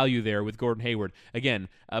is value there with Gordon Hayward. Again,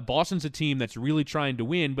 Boston's a team that's really trying to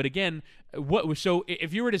win, but again, so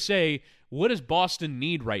if you were to say, what does Boston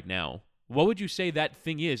need right now? What would you say that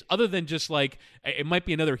thing is, other than just like it might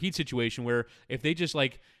be another Heat situation where if they just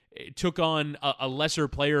like took on a lesser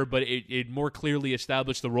player, but it more clearly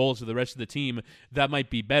established the roles of the rest of the team, that might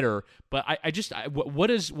be better. But what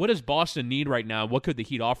does Boston need right now? What could the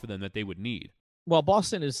Heat offer them that they would need? Well,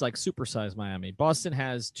 Boston is like supersized Miami. Boston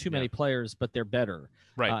has too many players, but they're better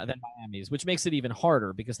than Miami's, which makes it even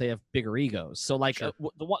harder because they have bigger egos. So, like,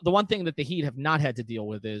 the one thing that the Heat have not had to deal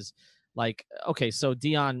with is, like, okay, so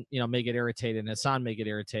Dion, may get irritated and Hassan may get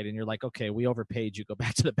irritated, and you're like, okay, we overpaid you, go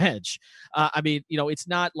back to the bench. I mean, it's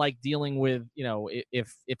not like dealing with,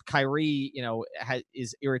 if Kyrie,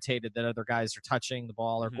 is irritated that other guys are touching the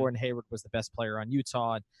ball, or Gordon Hayward was the best player on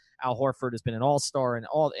Utah, and Al Horford has been an all-star, and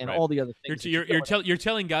all the other things. You're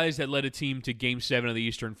telling guys that led a team to Game 7 of the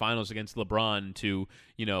Eastern Finals against LeBron to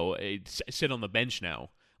sit on the bench now.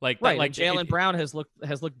 Like Jaylen Brown has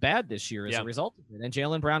looked bad this year as a result of it. And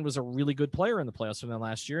Jaylen Brown was a really good player in the playoffs from them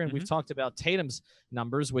last year. And we've talked about Tatum's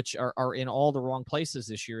numbers, which are in all the wrong places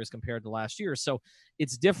this year as compared to last year. So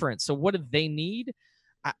it's different. So what do they need?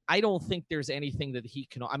 I don't think there's anything that he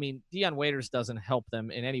can. I mean, Dion Waiters doesn't help them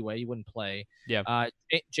in any way. He wouldn't play. Yeah.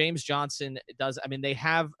 James Johnson does. I mean, they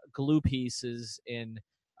have glue pieces in.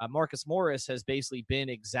 Marcus Morris has basically been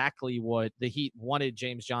exactly what the Heat wanted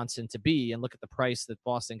James Johnson to be, and look at the price that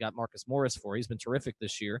Boston got Marcus Morris for. He's been terrific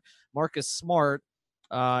this year. Marcus Smart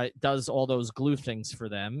does all those glue things for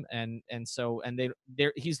them, and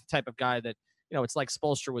he's the type of guy that, it's like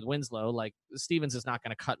Spoelstra with Winslow. Like, Stevens is not going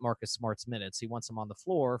to cut Marcus Smart's minutes. He wants him on the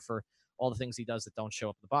floor for all the things he does that don't show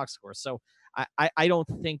up in the box score. So I don't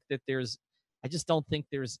think that I just don't think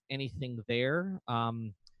there's anything there.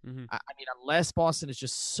 I mean, unless Boston is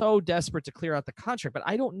just so desperate to clear out the contract, but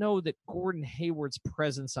I don't know that Gordon Hayward's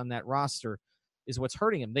presence on that roster is what's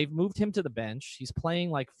hurting him. They've moved him to the bench. He's playing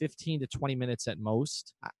like 15 to 20 minutes at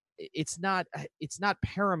most. It's not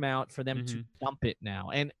paramount for them to dump it now.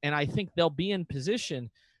 And I think they'll be in position.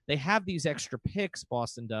 They have these extra picks,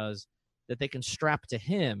 Boston does, that they can strap to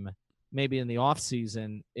him maybe in the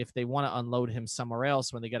offseason if they want to unload him somewhere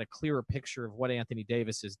else when they get a clearer picture of what Anthony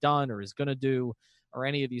Davis has done or is going to do, or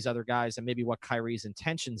any of these other guys, and maybe what Kyrie's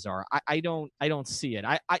intentions are. I don't see it.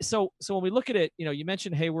 So when we look at it, you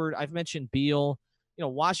mentioned Hayward, I've mentioned Beal.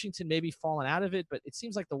 Washington maybe fallen out of it, but it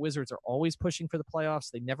seems like the Wizards are always pushing for the playoffs.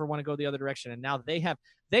 They never want to go the other direction, and now they have.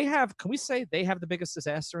 Can we say they have the biggest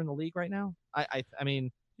disaster in the league right now? I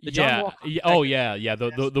mean, the John Wall.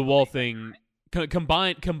 The Wall thing.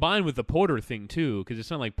 Combined with the Porter thing too, because it's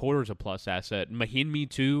not like Porter's a plus asset. Mahinmi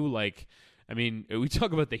too. Like, I mean, we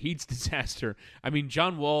talk about the Heat's disaster. I mean,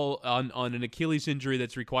 John Wall on an Achilles injury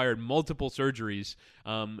that's required multiple surgeries.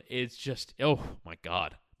 It's just, oh my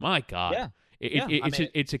god. Yeah.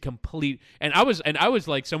 It's a complete, and I was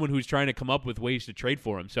like someone who's trying to come up with ways to trade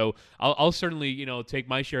for him. So I'll certainly take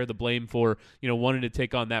my share of the blame for wanting to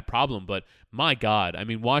take on that problem. But my God, I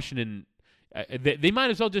mean, Washington, they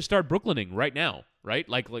might as well just start Brooklyning right now, right?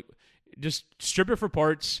 Like just strip it for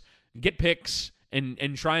parts, get picks,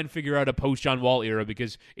 and try and figure out a post John Wall era,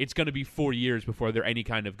 because it's going to be 4 years before they're any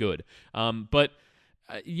kind of good. I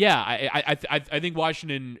think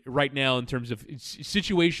Washington right now, in terms of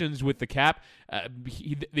situations with the cap,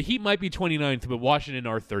 the Heat might be 29th, but Washington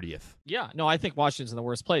are 30th. Yeah, no, I think Washington's in the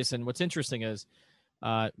worst place. And what's interesting is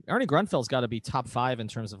Ernie Grunfeld's got to be top 5 in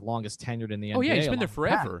terms of longest tenured in the NBA. Oh yeah, he's been there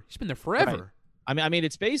forever. He's been there forever. Right. I mean,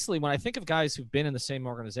 it's basically, when I think of guys who've been in the same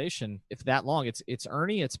organization, if that long, it's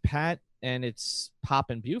Ernie, it's Pat, and it's Pop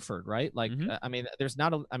and Buford, right? Like, I mean, there's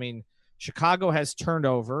not a. I mean, Chicago has turned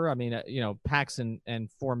over. I mean, Paxson and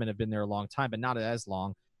Foreman have been there a long time, but not as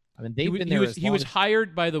long. I mean, they've been there. He was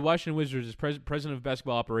hired by the Washington Wizards as president of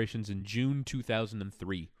basketball operations in June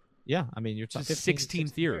 2003. Yeah, I mean, you're talking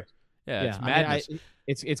 16th year. Yeah, it's madness. I mean,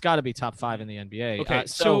 it's got to be top 5 in the NBA. Okay,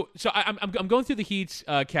 so I'm going through the Heat's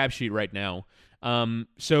cap sheet right now.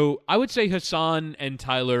 So I would say Hassan and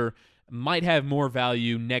Tyler might have more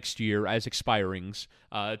value next year as expirings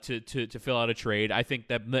to fill out a trade. I think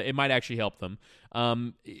that it might actually help them.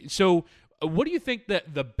 So what do you think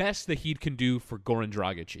that the best the Heat can do for Goran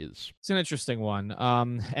Dragic is? It's an interesting one.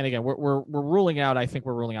 And again, we're ruling out. I think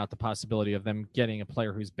we're ruling out the possibility of them getting a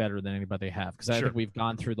player who's better than anybody they have, because I think we've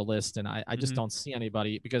gone through the list, and I just don't see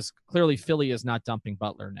anybody, because clearly Philly is not dumping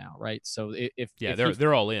Butler now, right? So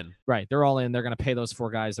they're all in. Right, they're all in. They're going to pay those 4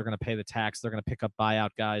 guys. They're going to pay the tax. They're going to pick up buyout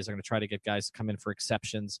guys. They're going to try to get guys to come in for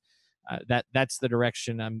exceptions. That's the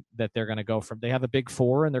direction that they're going to go from. They have a big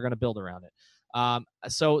 4, and they're going to build around it.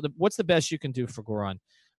 What's the best you can do for Goran?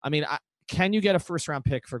 I mean, can you get a first-round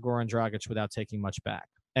pick for Goran Dragic without taking much back?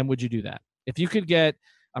 And would you do that? If you could get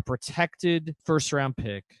a protected first-round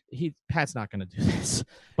pick, Pat's not going to do this.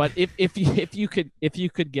 But if you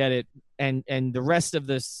could get it, and the rest of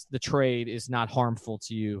the trade is not harmful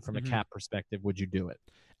to you from a cap perspective, would you do it?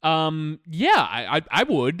 I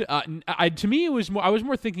would. To me, it was more. I was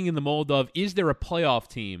more thinking in the mold of, is there a playoff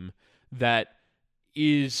team that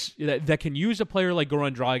can use a player like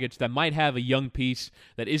Goran Dragic that might have a young piece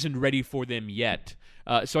that isn't ready for them yet.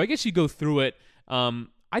 So I guess you go through it.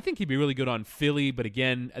 I think he'd be really good on Philly, but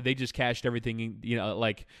again, they just cashed everything.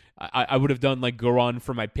 Like I would have done like Goran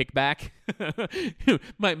for my pick back,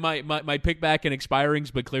 my pick back and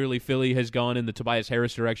expirings, but clearly Philly has gone in the Tobias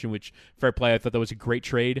Harris direction, which, fair play. I thought that was a great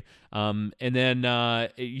trade. And then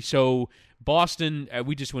so Boston,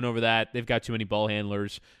 we just went over that. They've got too many ball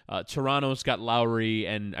handlers. Toronto's got Lowry,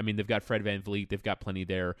 and I mean they've got Fred VanVleet. They've got plenty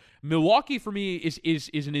there. Milwaukee for me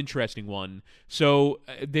is an interesting one. So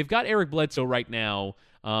they've got Eric Bledsoe right now,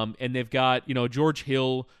 and they've got George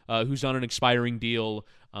Hill, who's on an expiring deal.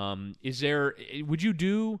 Would you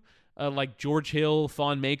do like George Hill,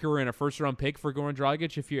 Thon Maker, and a first-round pick for Goran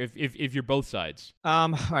Dragic if you're both sides? All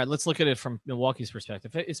right, let's look at it from Milwaukee's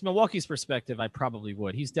perspective. If it's Milwaukee's perspective, I probably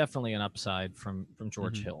would. He's definitely an upside from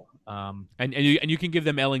George Hill. And you can give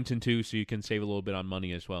them Ellington too, so you can save a little bit on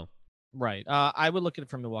money as well. Right. I would look at it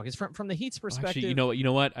from Milwaukee's. From the Heat's perspective. Actually, you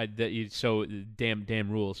know what? So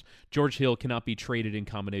damn rules. George Hill cannot be traded in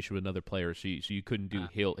combination with another player, so you couldn't do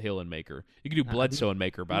Hill and Maker. You could do Bledsoe and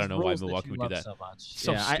Maker, but I don't know why Milwaukee would do that. So much.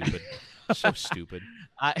 Stupid. So stupid.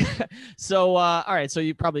 All right. So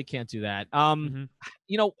you probably can't do that.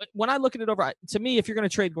 When I look at it over, to me, if you're going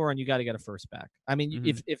to trade Goran, you got to get a first back. I mean,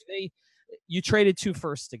 if you traded 2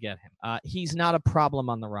 firsts to get him. He's not a problem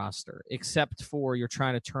on the roster, except for you're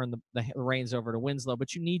trying to turn the reins over to Winslow,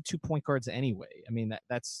 but you need 2 point guards anyway. I mean,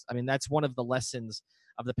 that's one of the lessons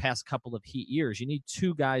of the past couple of Heat years. You need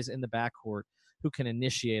 2 guys in the backcourt who can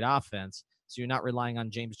initiate offense, so you're not relying on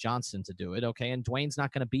James Johnson to do it, okay? And Dwayne's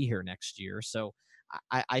not going to be here next year, so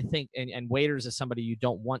I think, and Waiters is somebody you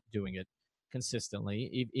don't want doing it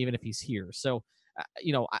consistently, even if he's here. So,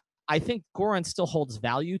 I think Goran still holds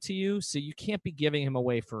value to you, so you can't be giving him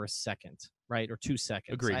away for a second, right, or 2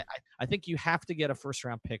 seconds. Agreed. I think you have to get a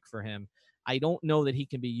first-round pick for him. I don't know that he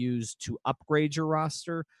can be used to upgrade your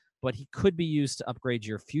roster, but he could be used to upgrade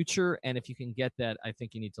your future. And if you can get that, I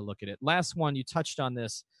think you need to look at it. Last one, you touched on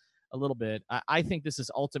this a little bit. I think this is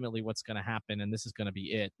ultimately what's going to happen, and this is going to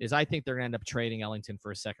be it, is I think they're going to end up trading Ellington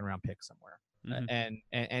for a second-round pick somewhere.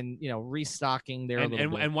 And restocking there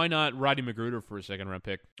and why not Rodney McGruder for a second-round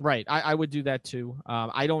pick? Right. I would do that too.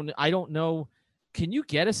 I don't know. Can you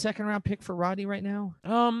get a second-round pick for Rodney right now?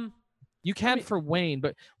 You can for Wayne,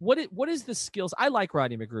 but what is the skills? I like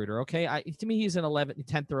Rodney McGruder, okay? To me, he's an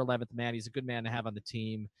 10th or 11th man. He's a good man to have on the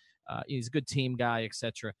team. He's a good team guy,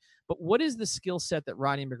 etc. But what is the skill set that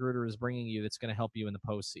Rodney McGruder is bringing you that's going to help you in the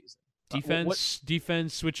postseason?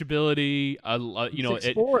 Defense, switchability.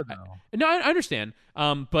 6'4", though. No, I understand.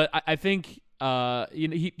 But I think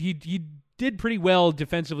he did pretty well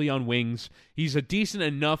defensively on wings. He's a decent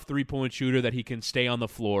enough 3-point shooter that he can stay on the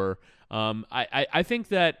floor. I think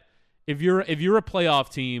that if you're a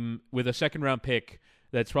playoff team with a second round pick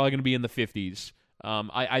that's probably going to be in the 50s,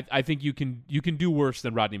 I think you can do worse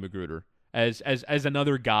than Rodney McGruder as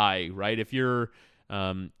another guy, right? If you're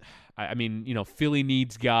Philly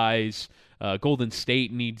needs guys, Golden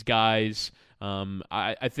State needs guys.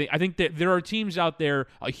 I think that there are teams out there.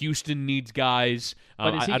 Houston needs guys.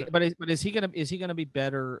 But is he gonna be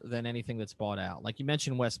better than anything that's bought out? Like you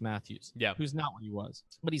mentioned, Wes Matthews. Yeah, who's not what he was,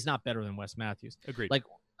 but he's not better than Wes Matthews. Agreed.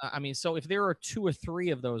 So if there are 2 or 3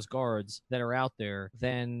 of those guards that are out there,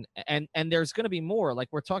 then and there's going to be more. Like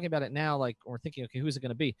we're talking about it now. Like we're thinking, okay, who's it going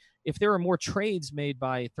to be? If there are more trades made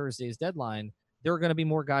by Thursday's deadline, there are going to be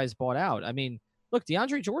more guys bought out. I mean, look,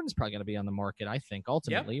 DeAndre Jordan's probably going to be on the market, I think,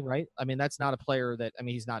 ultimately, right? I mean, that's not a player that,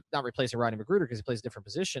 he's not replacing Rodney McGruder because he plays a different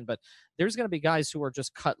position, but there's going to be guys who are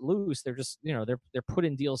just cut loose. They're just, they're put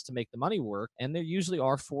in deals to make the money work, and there usually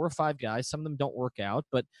are 4 or 5 guys. Some of them don't work out,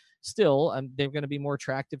 but still, they're going to be more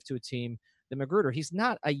attractive to a team than McGruder. He's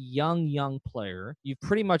not a young player. You've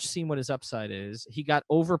pretty much seen what his upside is. He got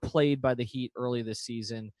overplayed by the Heat early this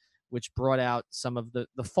season, which brought out some of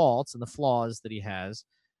the faults and the flaws that he has.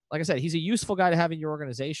 Like I said, he's a useful guy to have in your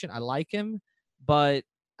organization. I like him, but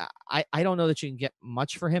I don't know that you can get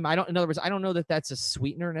much for him. In other words, I don't know that that's a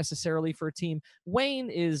sweetener necessarily for a team. Wayne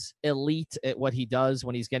is elite at what he does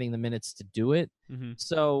when he's getting the minutes to do it. Mm-hmm.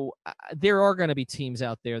 So there are going to be teams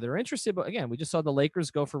out there that are interested. But again, we just saw the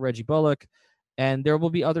Lakers go for Reggie Bullock, and there will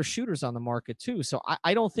be other shooters on the market too. So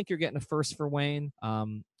I don't think you're getting a first for Wayne.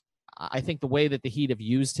 I think the way that the Heat have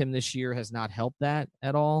used him this year has not helped that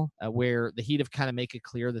at all, where the Heat have kind of make it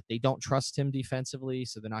clear that they don't trust him defensively,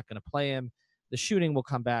 so they're not going to play him. The shooting will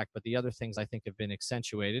come back, but the other things I think have been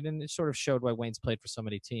accentuated, and it sort of showed why Wayne's played for so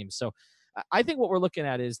many teams. So I think what we're looking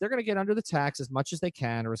at is they're going to get under the tax as much as they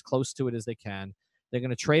can or as close to it as they can. They're going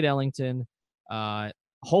to trade Ellington.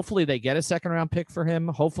 Hopefully they get a second-round pick for him.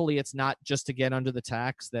 Hopefully it's not just to get under the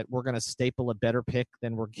tax that we're going to staple a better pick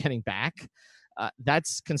than we're getting back.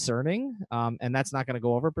 That's concerning, and that's not going to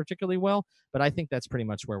go over particularly well, but I think that's pretty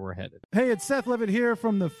much where we're headed. Hey, it's Seth Levitt here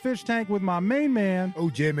from the Fish Tank with my main man,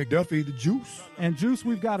 OJ McDuffie, the Juice. And Juice,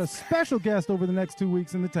 we've got a special guest over the next 2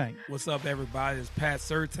 weeks in the tank. What's up, everybody? It's Pat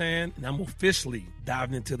Surtain, and I'm officially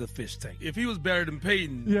diving into the Fish Tank. If he was better than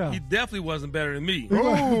Peyton, he definitely wasn't better than me.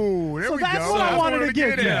 Oh, there we go. That's what I wanted to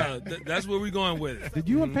get at. Yeah, that's where we're going with it. Did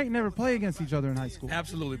you and Peyton ever play against each other in high school?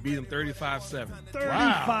 Absolutely. Beat him 35-7.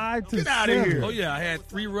 35 to 7. Get out of here. Oh, yeah. I had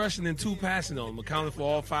 3 rushing and 2 passing on him, accounted for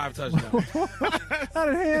all 5 touchdowns.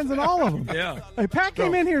 Had hands in all of them. Yeah. Hey, Pat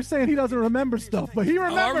came in here saying he doesn't remember stuff, but he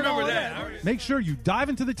remembered I remember all that. Make sure you dive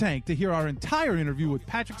into the tank to hear our entire interview with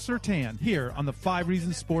Patrick Surtain here on the 5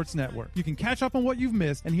 Reasons Sports Network. You can catch up on what you've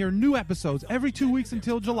missed and hear new episodes every 2 weeks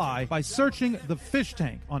until July by searching The Fish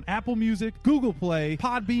Tank on Apple Music, Google Play,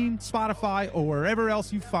 Podbean, Spotify, or wherever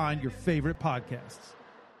else you find your favorite podcasts.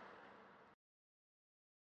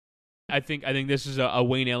 I think this is a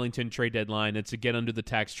Wayne Ellington trade deadline. It's a get under the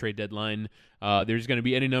tax trade deadline. There's going to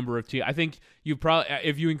be any number of teams. I think you probably,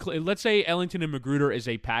 if you include, let's say Ellington and McGruder is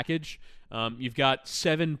a package, you've got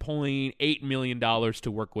 $7.8 million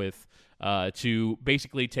to work with to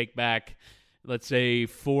basically take back, let's say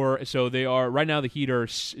 4. So they are right now. The Heat are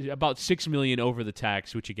about $6 million over the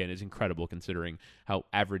tax, which again is incredible considering how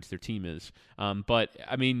average their team is. But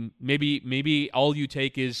I mean, maybe all you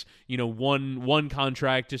take is one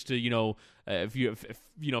contract just to if you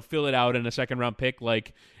fill it out in a second round pick.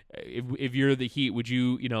 Like if you're the Heat, would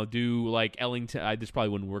you do like Ellington? This probably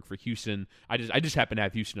wouldn't work for Houston. I just happen to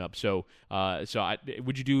have Houston up. So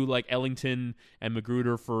would you do like Ellington and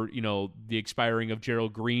McGruder for the expiring of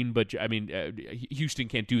Gerald Green? But I mean, Houston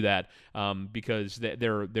can't do that because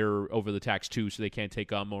they're over the tax too, so they can't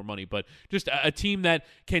take on more money. But just a team that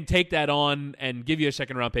can take that on and give you a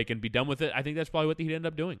second round pick and be done with it. I think that's probably what the Heat end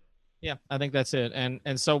up doing. Yeah, I think that's it.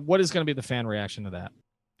 And so what is going to be the fan reaction to that?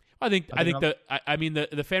 I mean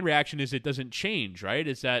the fan reaction is it doesn't change, right?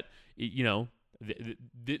 Is that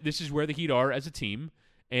this is where the Heat are as a team.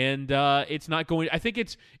 And it's not going. I think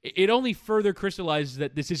it only further crystallizes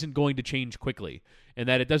that this isn't going to change quickly, and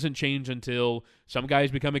that it doesn't change until some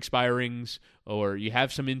guys become expirings, or you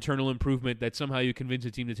have some internal improvement that somehow you convince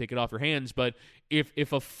a team to take it off your hands. But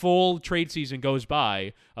if a full trade season goes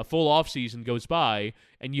by, a full off season goes by,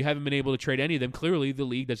 and you haven't been able to trade any of them, clearly the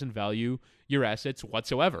league doesn't value your assets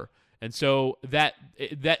whatsoever. And so that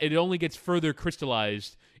it only gets further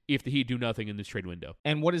crystallized if the Heat do nothing in this trade window.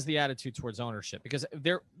 And what is the attitude towards ownership? Because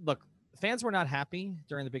fans were not happy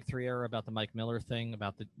during the Big Three era about the Mike Miller thing,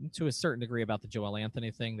 to a certain degree about the Joel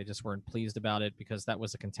Anthony thing. They just weren't pleased about it because that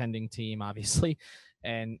was a contending team, obviously.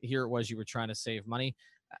 And here it was, you were trying to save money.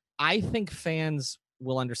 I think fans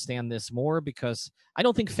will understand this more because I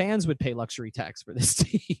don't think fans would pay luxury tax for this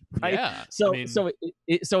team, right? Yeah, so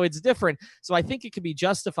it's different. So I think it can be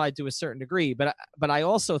justified to a certain degree, but I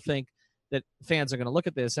also think that fans are going to look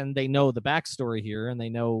at this and they know the backstory here, and they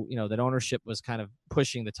know, that ownership was kind of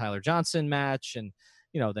pushing the Tyler Johnson match, and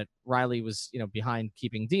that Riley was behind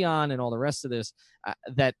keeping Dion and all the rest of this.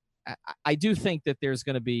 That I do think that there's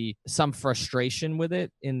going to be some frustration with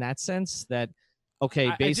it in that sense. That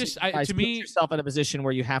okay, basically, put yourself in a position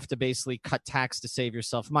where you have to basically cut tax to save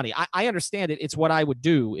yourself money. I understand it; it's what I would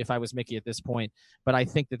do if I was Mickey at this point. But I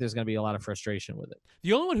think that there's going to be a lot of frustration with it.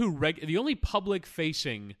 The only one the only public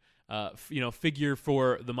facing figure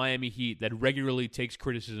for the Miami Heat that regularly takes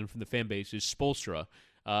criticism from the fan base is Spoelstra,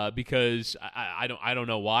 because I don't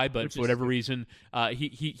know why, but for whatever reason,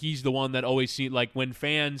 he's the one that always seems like when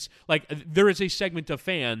fans there is a segment of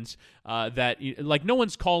fans that no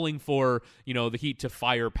one's calling for the Heat to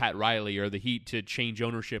fire Pat Riley or the Heat to change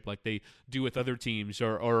ownership like they do with other teams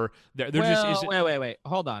or wait,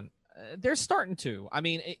 hold on. They're starting to. I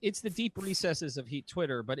mean, it's the deep recesses of Heat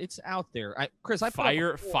Twitter, but it's out there. Chris,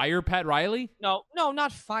 fire Pat Riley? No,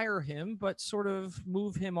 not fire him, but sort of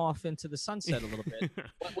move him off into the sunset a little bit.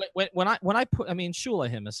 when I put, Shula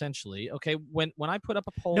him essentially. Okay, when I put up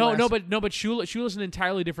a poll. But Shula's an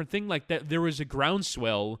entirely different thing. Like that, there was a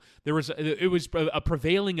groundswell. It was a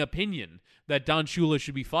prevailing opinion that Don Shula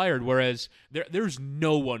should be fired, whereas there's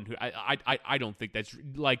no one who I don't think that's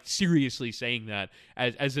seriously saying that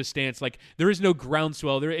as a stance. Like there is no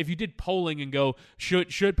groundswell there. If you did polling and go,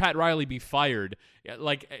 should Pat Riley be fired?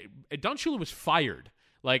 Don Shula was fired.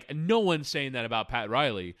 No one's saying that about Pat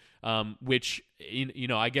Riley, which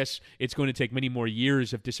I guess it's going to take many more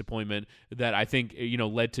years of disappointment that I think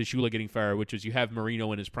led to Shula getting fired, which is you have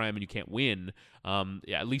Marino in his prime and you can't win.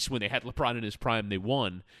 At least when they had LeBron in his prime, they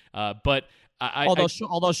won. But although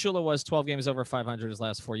Shula was 12 games over 500 his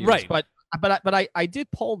last 4 years, right? But I did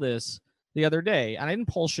poll this the other day, and I didn't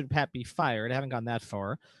poll should Pat be fired. I haven't gone that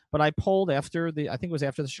far, but I polled after I think it was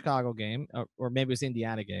after the Chicago game, or maybe it was the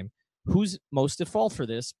Indiana game. Who's most at fault for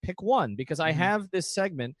this? Pick one, because I have this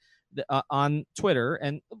segment on Twitter,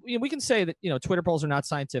 and we can say that Twitter polls are not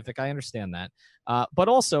scientific. I understand that, but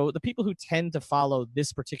also the people who tend to follow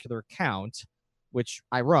this particular account, which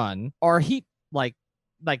I run, are Heat like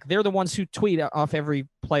they're the ones who tweet off every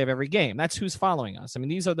play of every game. That's who's following us. I mean,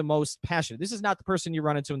 these are the most passionate. This is not the person you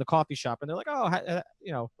run into in the coffee shop and they're like,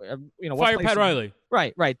 fire Pat Riley.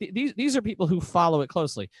 Right. These are people who follow it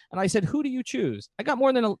closely. And I said, who do you choose? I got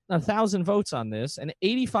more than 1,000 votes on this, and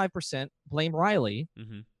 85% blame Riley,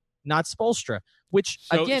 not Spoelstra, which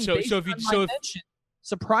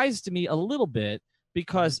surprised me a little bit.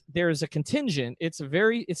 Because there's a contingent, it's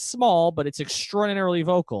small, but it's extraordinarily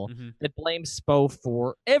vocal, that blames Spo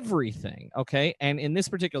for everything. Okay, and in this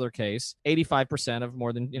particular case, 85% of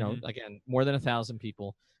more than more than 1,000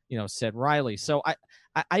 people, said Riley. So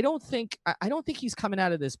I don't think he's coming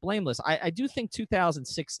out of this blameless. I do think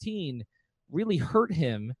 2016 really hurt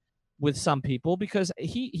him with some people because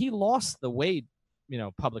he lost the Wade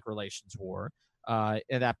public relations war at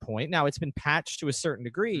that point. Now it's been patched to a certain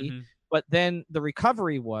degree. But then the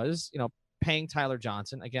recovery was, paying Tyler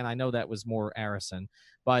Johnson. Again, I know that was more Arison,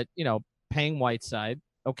 but, paying Whiteside.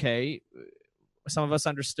 Okay, some of us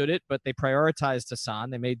understood it, but they prioritized Hassan.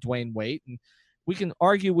 They made Dwayne wait. And we can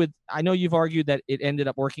argue I know you've argued that it ended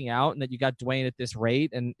up working out and that you got Dwayne at this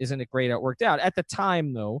rate, and isn't it great how it worked out? At the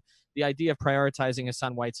time, though, the idea of prioritizing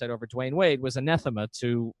Hassan Whiteside over Dwayne Wade was anathema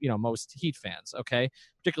to, most Heat fans, okay?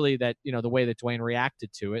 Particularly that, the way that Dwayne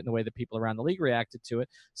reacted to it and the way that people around the league reacted to it.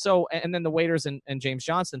 So, and then the Waiters and James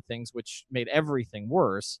Johnson things, which made everything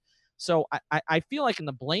worse. So I feel like in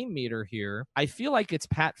the blame meter here, I feel like it's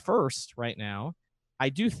Pat first right now. I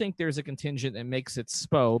do think there's a contingent that makes it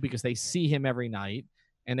Spo because they see him every night.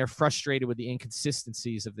 and they're frustrated with the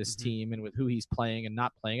inconsistencies of this team and with who he's playing and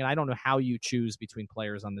not playing. And I don't know how you choose between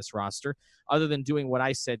players on this roster other than doing what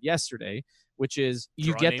I said yesterday, which is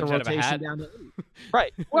you get the rotation down to 8.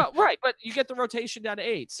 Right. Well, right. But you get the rotation down to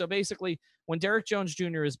 8. So basically, when Derek Jones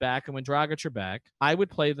Jr. is back and when Dragic are back, I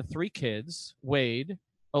would play the 3 kids, Wade,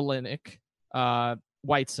 Olynyk,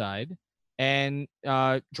 Whiteside, and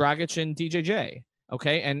Dragic and DJJ.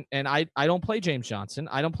 Okay, and I don't play James Johnson.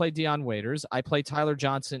 I don't play Dion Waiters. I play Tyler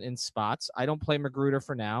Johnson in spots. I don't play Magruder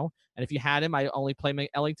for now. And if you had him, I only play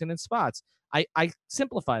Ellington in spots. I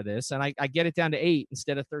simplify this, and I get it down to 8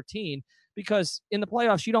 instead of 13 because in the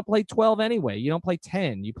playoffs, you don't play 12 anyway. You don't play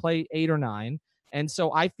 10. You play 8 or 9. And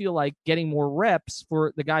so I feel like getting more reps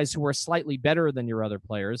for the guys who are slightly better than your other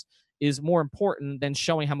players is more important than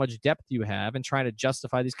showing how much depth you have and trying to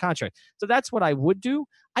justify these contracts. So that's what I would do.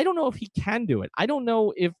 I don't know if he can do it. I don't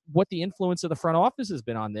know if what the influence of the front office has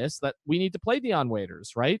been on this, that we need to play Dion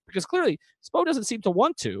Waiters, right? Because clearly Spo doesn't seem to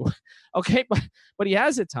want to, okay? But he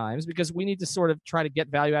has at times because we need to sort of try to get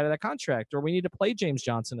value out of that contract, or we need to play James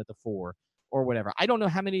Johnson at the 4 or whatever. I don't know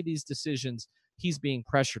how many of these decisions he's being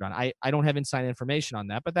pressured on. I don't have inside information on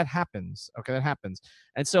that, but that happens. Okay, that happens.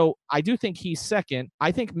 And so I do think he's second.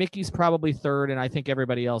 I think Mickey's probably third, and I think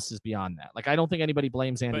everybody else is beyond that. Like, I don't think anybody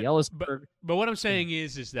blames Andy Ellisberg. But what I'm saying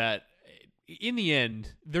is that in the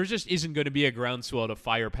end, there just isn't going to be a groundswell to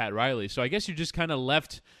fire Pat Riley. So I guess you're just kind of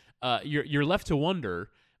left. You're left to wonder.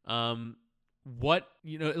 What,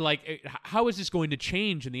 how is this going to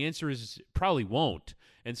change? And the answer is probably won't.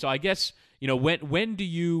 And so I guess, when do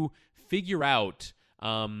you figure out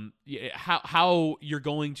how you're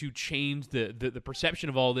going to change the perception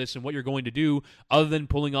of all this and what you're going to do other than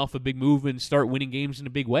pulling off a big move and start winning games in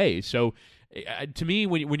a big way? So to me,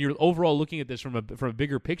 when you're overall looking at this from a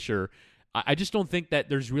bigger picture, I just don't think that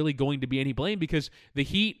there's really going to be any blame because the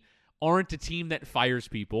Heat aren't a team that fires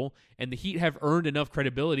people, and the Heat have earned enough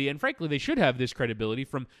credibility, and frankly, they should have this credibility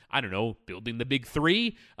from, building the big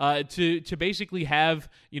 3 to basically have,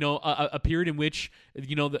 a period in which,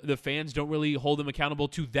 the fans don't really hold them accountable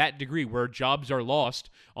to that degree, where jobs are lost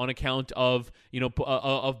on account of,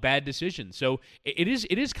 of bad decisions. So it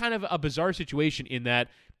is kind of a bizarre situation in that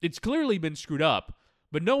it's clearly been screwed up,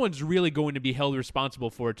 but no one's really going to be held responsible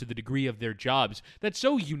for it to the degree of their jobs. That's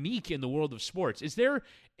so unique in the world of sports. Is there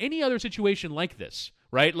any other situation like this,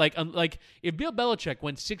 right? Like if Bill Belichick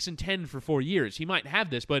went 6-10 for 4 years, he might have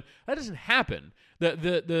this, but that doesn't happen.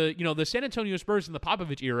 The San Antonio Spurs in the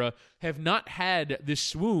Popovich era have not had this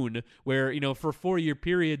swoon where, for a 4-year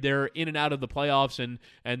period they're in and out of the playoffs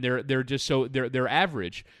and they're just so they're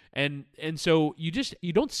average. And so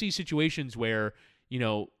you don't see situations where,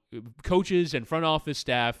 coaches and front office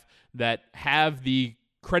staff that have the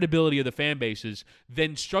credibility of the fan bases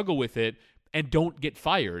then struggle with it and don't get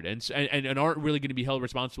fired and aren't really going to be held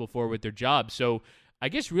responsible for with their jobs. So I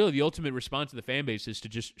guess really the ultimate response to the fan base is to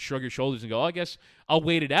just shrug your shoulders and go, I guess I'll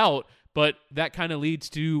wait it out. But that kind of leads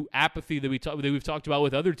to apathy that we've talked about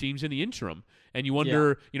with other teams in the interim. And you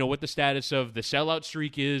wonder, what the status of the sellout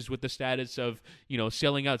streak is, what the status of,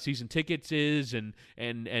 selling out season tickets is, and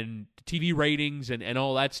TV ratings and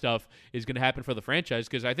all that stuff is going to happen for the franchise.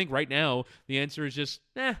 Because I think right now the answer is just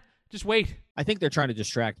wait. I think they're trying to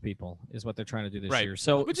distract people is what they're trying to do this year.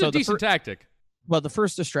 Which is a decent tactic. Well, the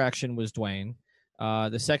first distraction was Dwayne.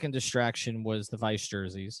 The second distraction was the Vice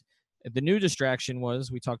jerseys. The new distraction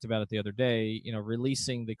was, we talked about it the other day,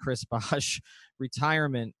 releasing the Chris Bosh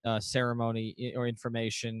retirement ceremony or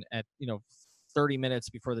information at, 30 minutes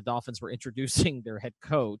before the Dolphins were introducing their head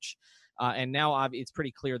coach. And now it's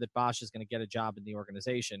pretty clear that Bosh is going to get a job in the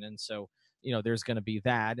organization. And so, there's going to be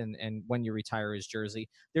that. And when you retire his jersey,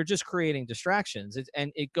 they're just creating distractions.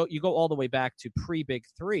 You go all the way back to pre-Big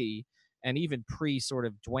 3 and even pre sort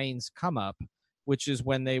of Dwayne's come up, which is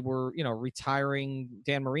when they were, retiring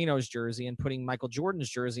Dan Marino's jersey and putting Michael Jordan's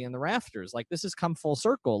jersey in the rafters. Like, this has come full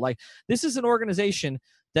circle. Like, this is an organization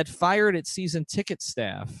that fired its season ticket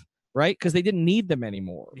staff, right? Because they didn't need them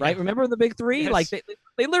anymore, right? Remember the Big 3? Yes. Like,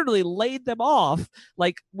 they literally laid them off.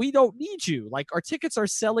 Like, we don't need you. Like, our tickets are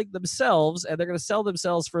selling themselves, and they're going to sell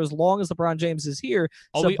themselves for as long as LeBron James is here.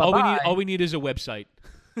 All we need is a website.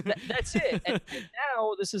 That's it. And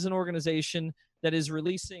now this is an organization that is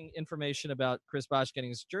releasing information about Chris Bosh getting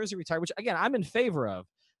his jersey retired, which, again, I'm in favor of.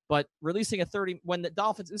 But releasing when the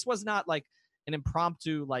Dolphins, this was not like an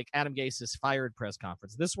impromptu, like Adam Gase is fired press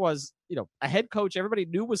conference. This was, a head coach everybody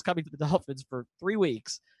knew was coming to the Dolphins for 3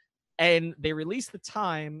 weeks. And they released the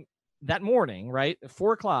time that morning, right, at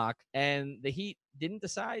 4:00, and the Heat didn't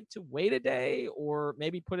decide to wait a day or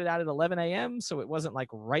maybe put it out at 11 a.m. So it wasn't like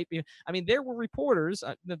I mean, there were reporters.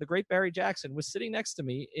 The great Barry Jackson was sitting next to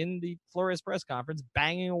me in the Flores press conference,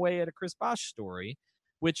 banging away at a Chris Bosh story,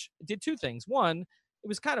 which did two things. One, it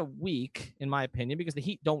was kind of weak, in my opinion, because the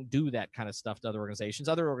Heat don't do that kind of stuff to other organizations.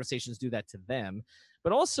 Other organizations do that to them.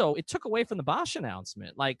 But also, it took away from the Bosh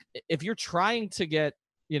announcement. Like, if you're trying to get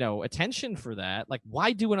attention for that, like,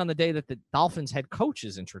 why do it on the day that the Dolphins head coach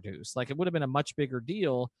is introduced? Like, it would have been a much bigger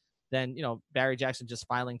deal than, Barry Jackson just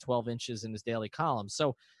filing 12 inches in his daily column.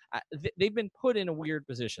 So they've been put in a weird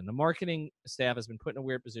position. The marketing staff has been put in a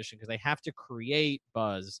weird position because they have to create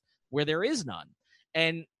buzz where there is none.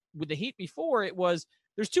 And with the Heat before, it was,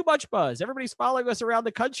 there's too much buzz. Everybody's following us around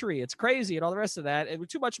the country. It's crazy and all the rest of that. And with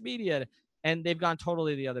too much media, and they've gone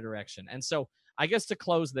totally the other direction. And so I guess to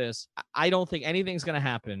close this, I don't think anything's going to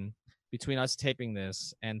happen between us taping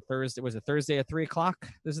this and Thursday. Was it Thursday at 3:00?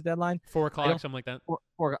 There's a deadline. 4:00, something like that.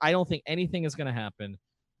 I don't think anything is going to happen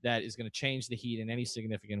that is going to change the Heat in any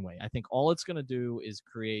significant way. I think all it's going to do is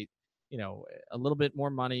create, a little bit more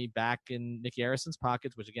money back in Nicky Harrison's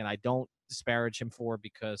pockets, which again, I don't disparage him for,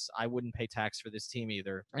 because I wouldn't pay tax for this team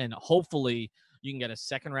either. And hopefully you can get a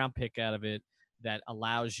second round pick out of it that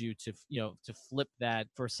allows you to, to flip that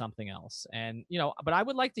for something else. And, but I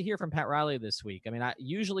would like to hear from Pat Riley this week. I mean,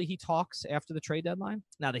 usually he talks after the trade deadline.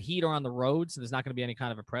 Now the Heat are on the road, so there's not going to be any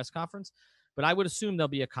kind of a press conference, but I would assume there'll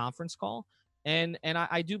be a conference call. And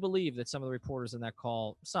I do believe that some of the reporters in that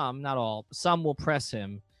call, some, not all, some will press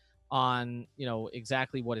him on,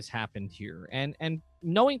 exactly what has happened here. And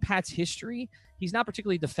knowing Pat's history, he's not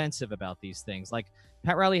particularly defensive about these things. Like,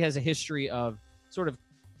 Pat Riley has a history of sort of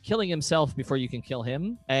killing himself before you can kill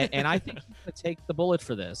him, and I think he's going to take the bullet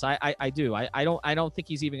for this. I do. I don't think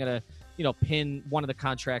he's even going to pin one of the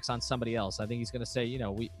contracts on somebody else. I think he's going to say,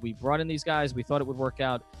 we brought in these guys, we thought it would work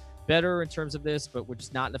out better in terms of this, but we're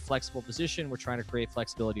just not in a flexible position. We're trying to create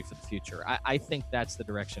flexibility for the future. I think that's the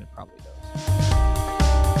direction it probably goes.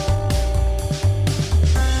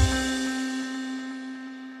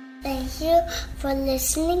 Thank you for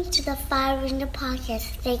listening to the Five Reasons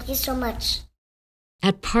Podcast. Thank you so much.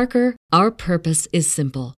 At Parker, our purpose is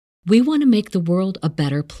simple. We want to make the world a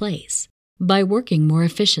better place by working more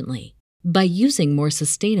efficiently, by using more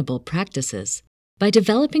sustainable practices, by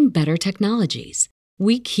developing better technologies.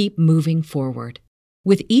 We keep moving forward.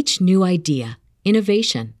 With each new idea,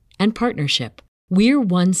 innovation, and partnership, we're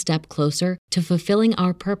one step closer to fulfilling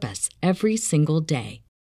our purpose every single day.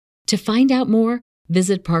 To find out more,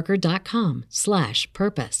 visit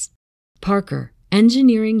parker.com/purpose. Parker,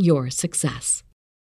 engineering your success.